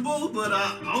predictable, but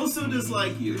I also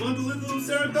dislike you. Want to live in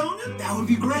serotonin? That would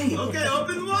be great. Okay,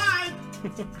 open wide.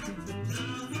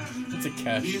 It's a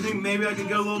cash. Do you think maybe I could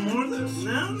get a little more of this?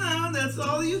 No, that's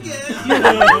all you get.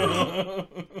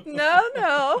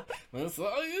 No. That's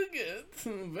all you get.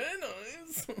 Very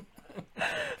nice.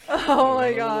 Oh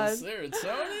my god.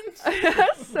 Serotonin?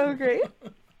 That's so great.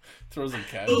 Throws some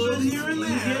cash. A little here and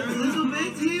there, a little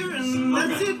bit here, and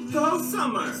that's it the whole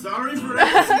summer. Sorry for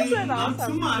asking, not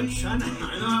too much. I know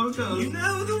how it goes. You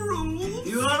know the rules.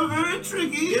 You are very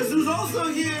tricky. Guess who's also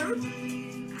here?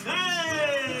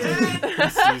 Hey!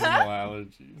 Seasonal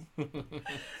allergies.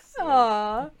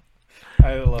 Aww.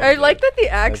 I like that the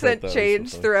I accent thought that was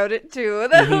changed so funny. throughout it too.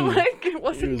 That Mhm. like it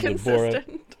wasn't He was a Borat.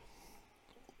 consistent.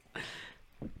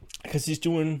 Because he's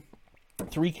doing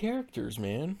 3 characters,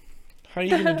 man. How are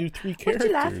you gonna do 3 characters? What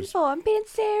you laughing for? I'm being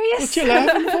serious. What you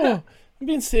laughing for? I'm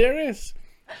being serious.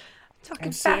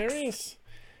 I'm facts. serious.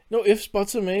 No ifs,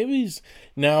 buts, or maybes.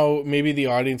 Now, maybe the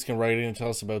audience can write in and tell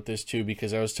us about this too,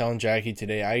 because I was telling Jackie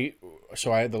today,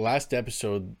 the last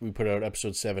episode we put out,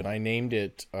 episode 7, I named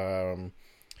it, I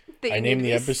named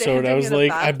the episode, I was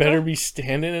like, I better be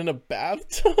standing in a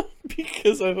bathtub,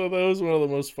 because I thought that was one of the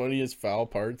most funniest foul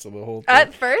parts of the whole thing.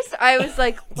 At first, I was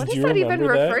like, what is that even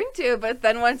remember that? referring to? But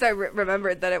then once I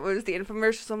remembered that it was the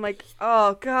infomercials, I'm like,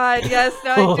 oh, God, yes,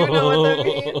 now I do know what that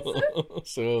means.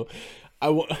 So,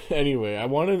 anyway, I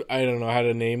don't know how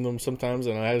to name them sometimes,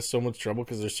 and I had so much trouble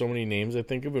because there's so many names I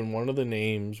think of, and one of the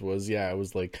names was, I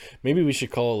was like, maybe we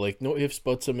should call it, like, no ifs,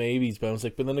 buts, or maybes, but I was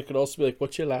like, but then it could also be like,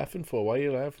 what you laughing for? Why are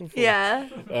you laughing for? Yeah.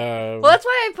 Well, that's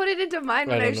why I put it into mine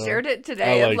when I shared it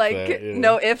today. I'm like, that, yeah.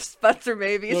 No ifs, buts, or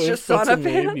maybes, no just ifs, buts, sauna or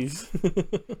pants.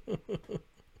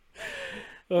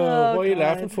 What are you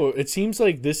laughing for? It seems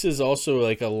like this is also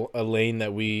like a lane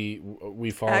that we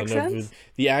fall in love with.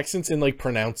 The accents and like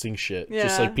pronouncing shit.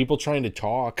 Just like people trying to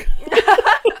talk.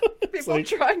 People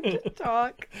trying to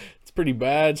talk. It's pretty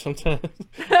bad sometimes.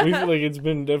 We feel like it's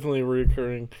been definitely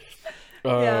reoccurring.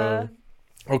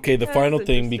 Okay, the final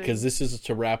thing, because this is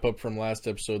to wrap up from last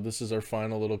episode. This is our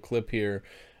final little clip here.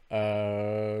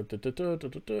 Oh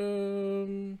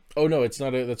no, it's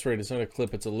not that's right. It's not a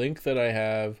clip. It's a link that I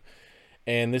have.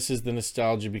 And this is the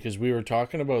nostalgia, because we were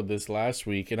talking about this last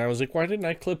week, and I was like, why didn't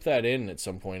I clip that in at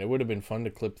some point? It would have been fun to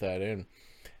clip that in.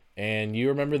 And you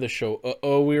remember the show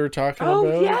we were talking about?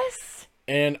 Oh, yes.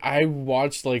 And I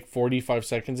watched like 45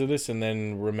 seconds of this and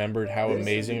then remembered how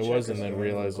amazing it was, and then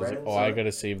realized I was like, I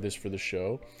gotta save this for the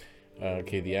show.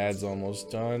 Okay, the ad's almost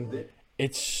done.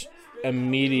 It's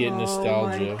immediate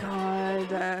nostalgia. Oh my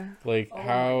God. Like,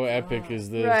 how epic is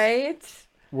this? Right?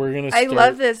 We're gonna start... I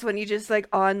love this when you just like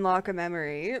unlock a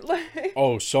memory.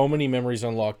 So many memories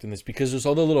unlocked in this, because there's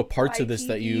all the little parts of this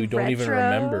that you don't even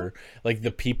remember. Like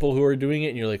the people who are doing it,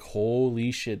 and you're like,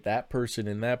 holy shit, that person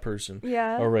and that person.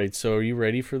 Yeah. All right, so are you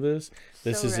ready for this?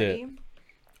 This is ready. it.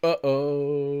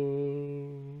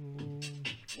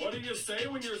 What do you say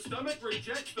when your stomach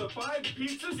rejects the 5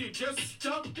 pizzas you just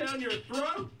stuffed down your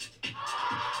throat?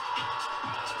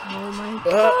 Oh my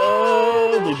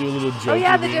God. They do a little joke. Oh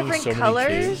yeah, the different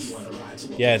colors.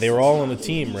 Yeah, they were all on a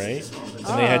team, right?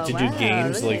 And they had to do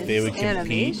games, like they would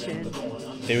compete.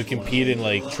 They would compete in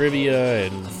like trivia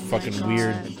and fucking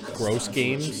weird, gross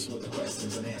games.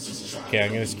 Okay,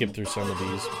 I'm gonna skip through some of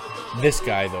these. This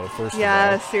guy though, first of all.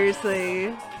 Yeah,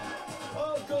 seriously.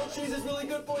 Goat cheese is really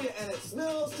good for you, and it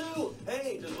smells too.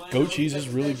 Hey, goat cheese is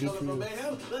really good for you.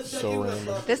 So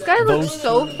random. This guy looks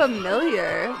so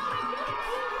familiar.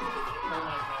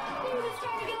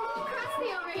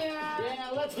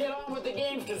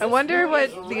 I wonder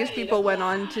what these people went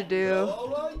on to do.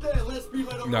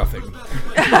 Nothing.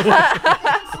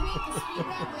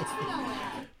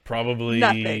 Probably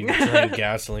drank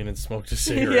gasoline and smoked a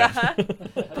cigarette.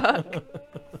 Yeah.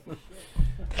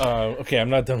 Okay, I'm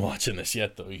not done watching this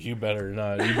yet, though. You better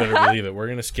not. You better believe it. We're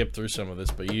gonna skip through some of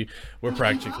this, but we're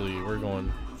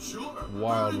going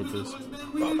wild with this.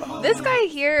 This guy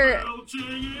here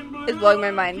is blowing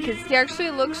my mind because he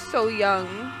actually looks so young.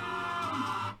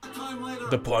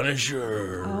 The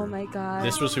Punisher. Oh my God.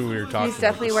 This was who we were talking about. He's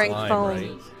definitely wearing slime, foam. right?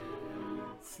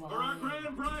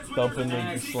 Dumping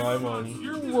the slime on.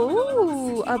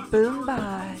 Whoa, a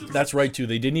boombox. That's right too.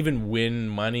 They didn't even win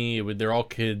money. They're all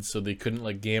kids, so they couldn't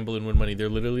like gamble and win money. They're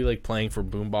literally like playing for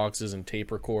boomboxes and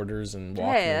tape recorders and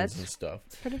Walkmans and stuff.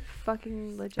 It's pretty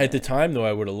fucking legit. At the time, though,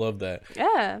 I would have loved that.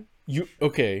 Yeah.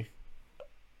 Okay?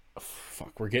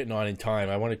 Fuck, we're getting on in time.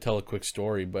 I want to tell a quick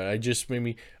story, but I just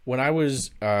when I was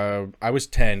 10.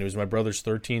 It was my brother's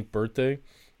 13th birthday.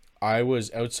 I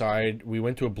was outside. We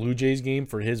went to a Blue Jays game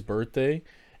for his birthday,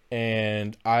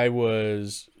 and I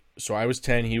was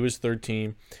 10. He was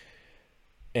 13.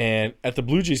 And at the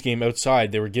Blue Jays game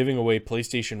outside, they were giving away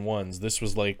PlayStation 1s. This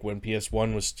was like when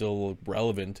PS1 was still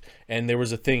relevant. And there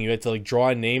was a thing. You had to like draw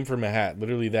a name from a hat.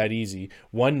 Literally that easy.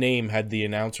 One name had the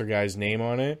announcer guy's name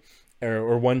on it.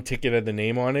 Or one ticket had the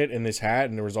name on it in this hat.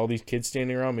 And there was all these kids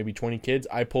standing around, maybe 20 kids.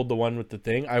 I pulled the one with the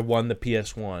thing. I won the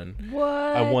PS1. What?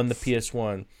 I won the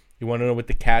PS1. You want to know what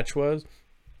the catch was?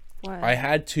 What? I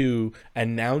had to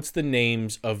announce the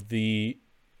names of the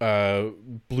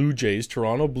Blue Jays,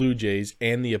 Toronto Blue Jays,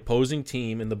 and the opposing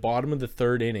team in the bottom of the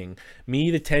third inning.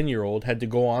 Me, the 10-year-old, had to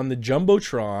go on the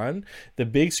Jumbotron, the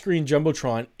big screen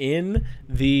Jumbotron, in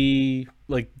the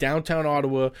like downtown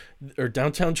Ottawa or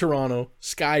downtown Toronto,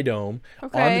 Sky Dome, on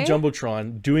Okay. the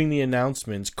Jumbotron, doing the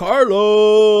announcements.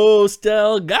 Carlos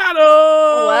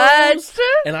Delgado. What?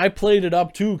 And I played it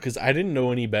up too because I didn't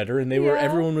know any better, and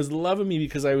everyone was loving me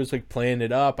because I was like playing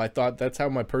it up. I thought that's how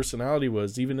my personality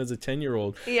was, even as a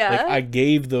 10-year-old. Yeah. Like I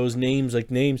gave those names,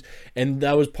 and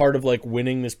that was part of like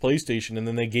winning this PlayStation. And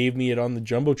then they gave me it on the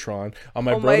Jumbotron on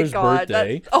my brother's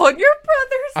birthday. On your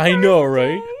brother's I know,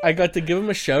 right? I got to give him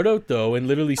a shout out though, and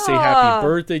literally say happy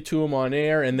birthday to him on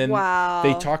air. And then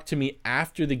they talked to me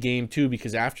after the game too,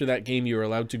 because after that game you were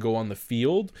allowed to go on the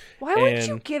field. Why would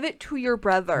you give it to your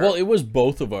brother? Well, it was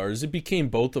both of ours. It became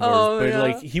both of ours. Oh, But yeah.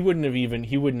 like he would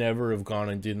never have gone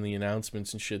and did the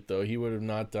announcements and shit though. He would have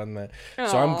not done that.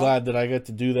 So I'm Aw. glad that I got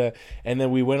to do that. And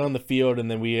then we went on the field, and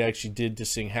then we actually did to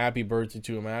sing happy birthday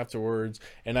to him afterwards.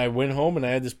 And I went home and I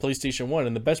had this PlayStation 1.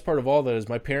 And the best part of all that is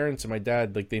my parents and my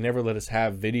dad, like, they never let us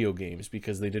have video games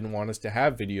because they didn't want us to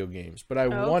have video games. But I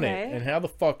won it. Okay. And how the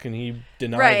fuck can he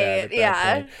deny Right, that at that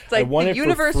yeah. point? It's like I won the it for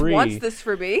universe free. wants this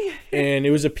for me. And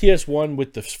it was a PS1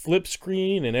 with the flip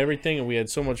screen and everything, and we had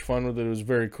so much fun with it. It was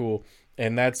very cool.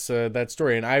 And that's that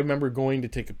story. And I remember going to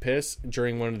take a piss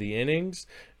during one of the innings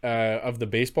of the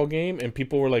baseball game, and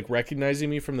people were like recognizing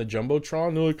me from the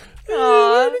Jumbotron. They're like,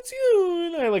 "Oh, it's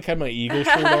you!" And I like had my Eagle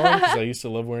shirt on because I used to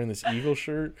love wearing this Eagle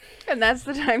shirt. And that's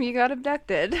the time you got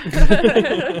abducted.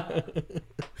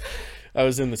 I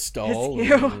was in the stall. It's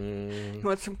you. You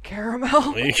want some caramel?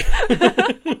 I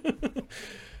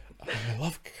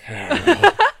love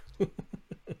caramel.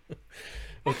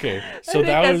 Okay, so think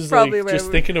that that's was probably like where just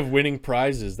we- thinking of winning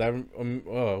prizes. That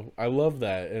I love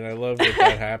that, and I love that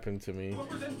that happened to me.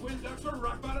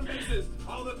 Rock bottom bases.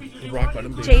 All the features you Rock want,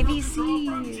 bottom you bases. control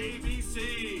from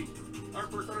JVC. Our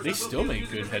first order They is still make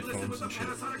using good the headphones and shit.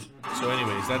 Panasonic- So,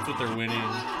 anyways, that's what they're winning.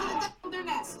 Their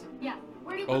nest. Yeah.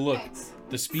 Where do you Oh put look, eggs?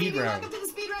 the speed round. Welcome to the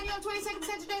speed round. You have 20 seconds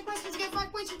to answer 10 questions. Get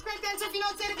 5 points. You correct answer. If you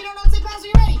don't say it, if you don't know, say pass. Are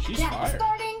you ready? She's fire.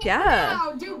 Starting Yeah.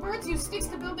 now. Do birds use sticks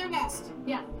to build their nest?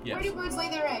 Yeah. Yes. Where do birds lay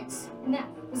their eggs? No.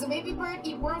 Does a baby bird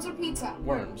eat worms or pizza?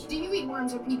 Worms. Do you eat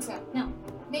worms or pizza? No.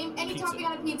 Name any Pizza. topping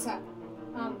on a pizza.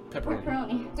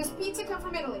 Pepperoni. Does pizza come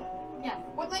from Italy? Yeah.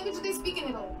 What language do they speak in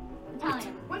Italy?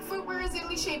 Italian. What footwear is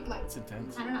Italy shaped like? It's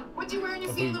intense. I don't know. What do you wear on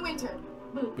your A feet in the boot. winter?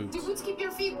 Boots. Do boots keep your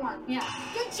feet warm? Yeah.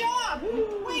 Good job!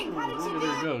 Wait, how did you Oh, do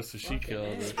there it? it goes. So she killed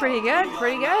it. Pretty good,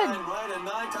 pretty good.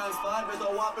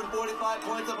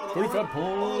 45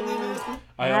 points.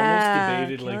 I Yeah, almost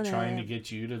debated like killing trying it. to get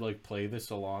you to like play this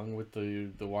along with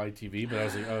the YTV, but I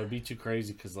was like, oh, it'd be too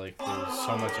crazy because like there's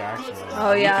so much action. in it.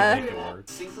 Oh, We yeah. could make it work.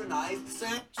 So wait,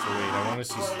 I want to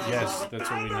see. Yes, that's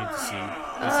what we need to see.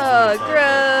 This is Oh, what it's all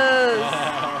gross.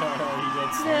 about. You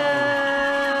got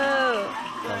No.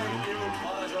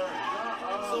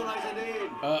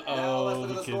 Uh-oh,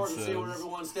 the kid says.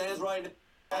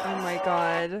 Oh my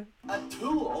god. A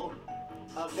tool,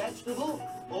 a vegetable,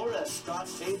 or a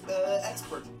scotch tape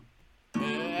expert.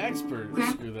 Expert.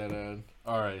 Screw that out.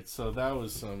 Alright, so that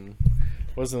was some.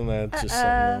 Wasn't that just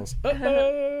something else?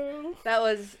 Uh-oh. That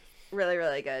was really,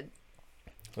 really good.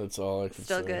 That's all I can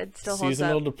Still say. good. Still holds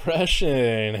Seasonal up.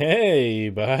 depression. Hey,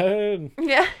 bud.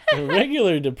 Yeah.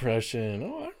 Regular depression.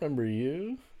 Oh, I remember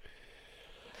you.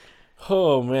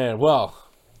 Oh, man. Well,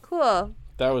 Cool.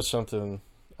 that was something.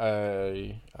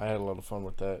 I had a lot of fun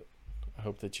with that. I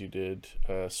hope that you did.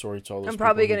 Sorry to all those I'm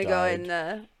probably people gonna who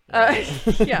go died.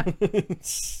 in. Yeah.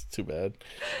 It's too bad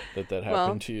that happened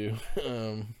Well. to you.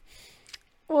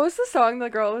 What was the song the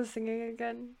girl was singing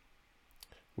again?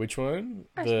 Which one?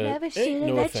 I never should have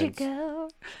no let you offense. go.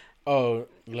 Oh,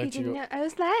 let you didn't go. know I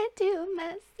was lying to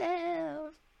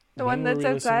myself. The When one were that's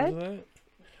we listening outside? to that?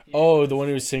 Oh, the one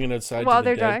who was singing outside While to the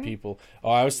they're dead dying? people. Oh,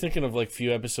 I was thinking of like a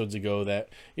few episodes ago that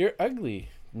you're ugly.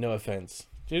 No offense.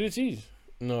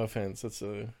 No offense. That's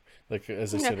like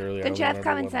as I said earlier. Don't I you have remember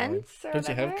common one line. sense? Or Don't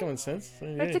you have whatever? common sense?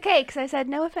 That's Hey. okay, because I said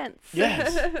no offense.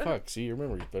 Yes. Fuck. See, your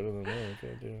memory's better than mine.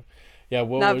 Okay, dude. Yeah.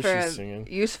 What Not was for she singing?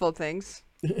 useful things.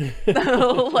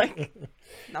 Like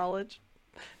knowledge.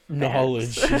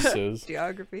 Knowledge, she Facts. says.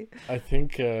 Geography. I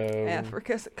think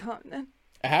Africa's a continent.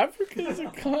 Africa is a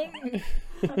continent.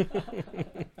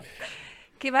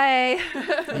 Okay, bye.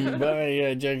 But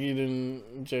yeah, Jackie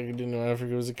didn't know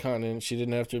Africa was a continent. She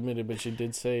didn't have to admit it, but she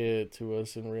did say it to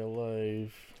us in real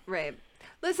life. Right.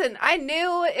 Listen, I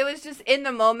knew it was just in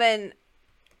the moment.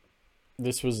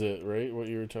 This was it, right? What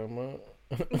you were talking about?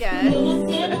 Yeah.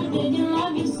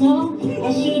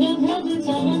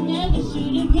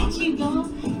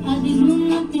 And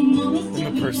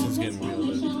the person's getting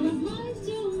wheeled in.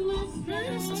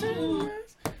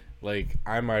 Like,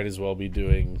 I might as well be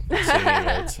doing singing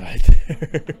outside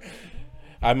there.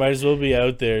 I might as well be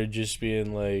out there just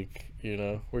being like, You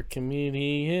know, we're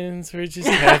comedians. We're just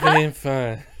having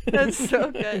fun. That's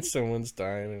so good. Someone's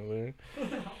dying over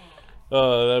there.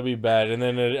 Oh, that'd be bad. And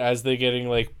then as they're getting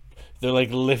like, they're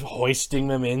like hoisting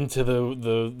them into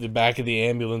the back of the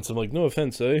ambulance. I'm like, no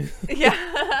offense, eh? Yeah.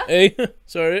 Hey,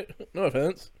 sorry, no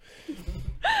offense.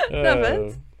 No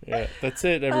offense. Yeah, that's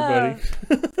it, everybody.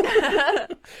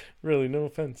 Really, no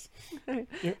offense.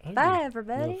 Bye,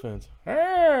 everybody. No offense.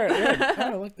 Yeah,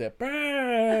 I like that.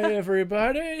 Bye,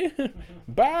 everybody.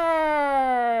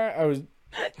 Bye. I was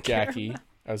Jackie.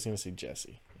 I was gonna say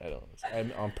Jesse.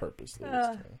 I'm on purpose.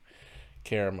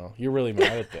 Caramel. You're really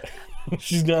mad at that.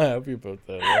 She's not happy about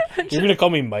that. Right? You're gonna call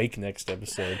me Mike next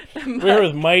episode. We're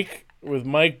with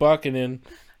Mike Buchanan,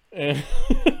 and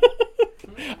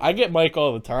I get Mike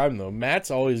all the time though. Matt's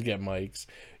always get Mikes.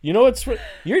 You know what's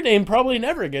your name probably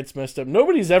never gets messed up.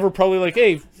 Nobody's ever probably like,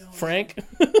 hey, Frank.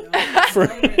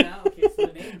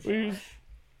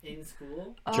 In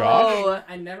school, Josh. Oh,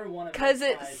 I never want to. Because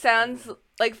it sounds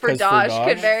like for Dosh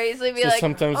could very easily be so like,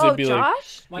 sometimes oh, they'd be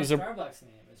Josh? My Starbucks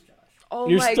name is Josh. Oh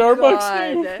your my Starbucks God.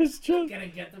 name is Josh. I'm gonna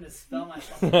get them to spell my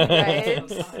fucking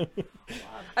Right.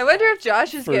 I wonder if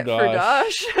Josh is get for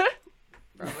Dosh.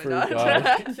 Probably For not.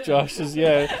 Josh. Josh is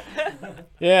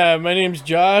yeah. My name's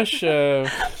Josh.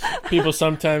 People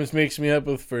sometimes mix me up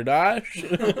with Ferdosh.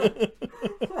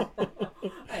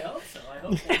 I hope so.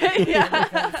 Yeah.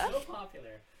 It's so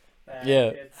popular that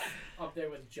it's up there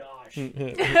with Josh.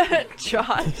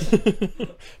 Josh.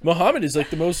 Muhammad is like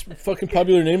the most fucking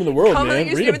popular name in the world, Commonly man.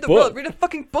 used Read name a in the book. world. Read a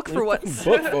fucking book for once.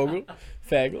 Book, Fogel.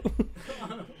 Fagel.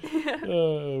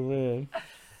 Oh, man.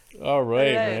 All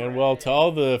right, man. Well, to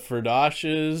all the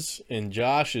Ferdoshes and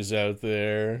Joshes out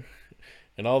there,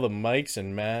 and all the Mikes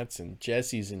and Matts and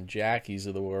Jessies and Jackies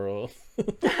of the world.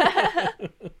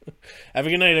 Have a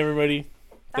good night, everybody.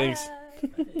 Thanks.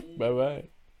 Bye-bye.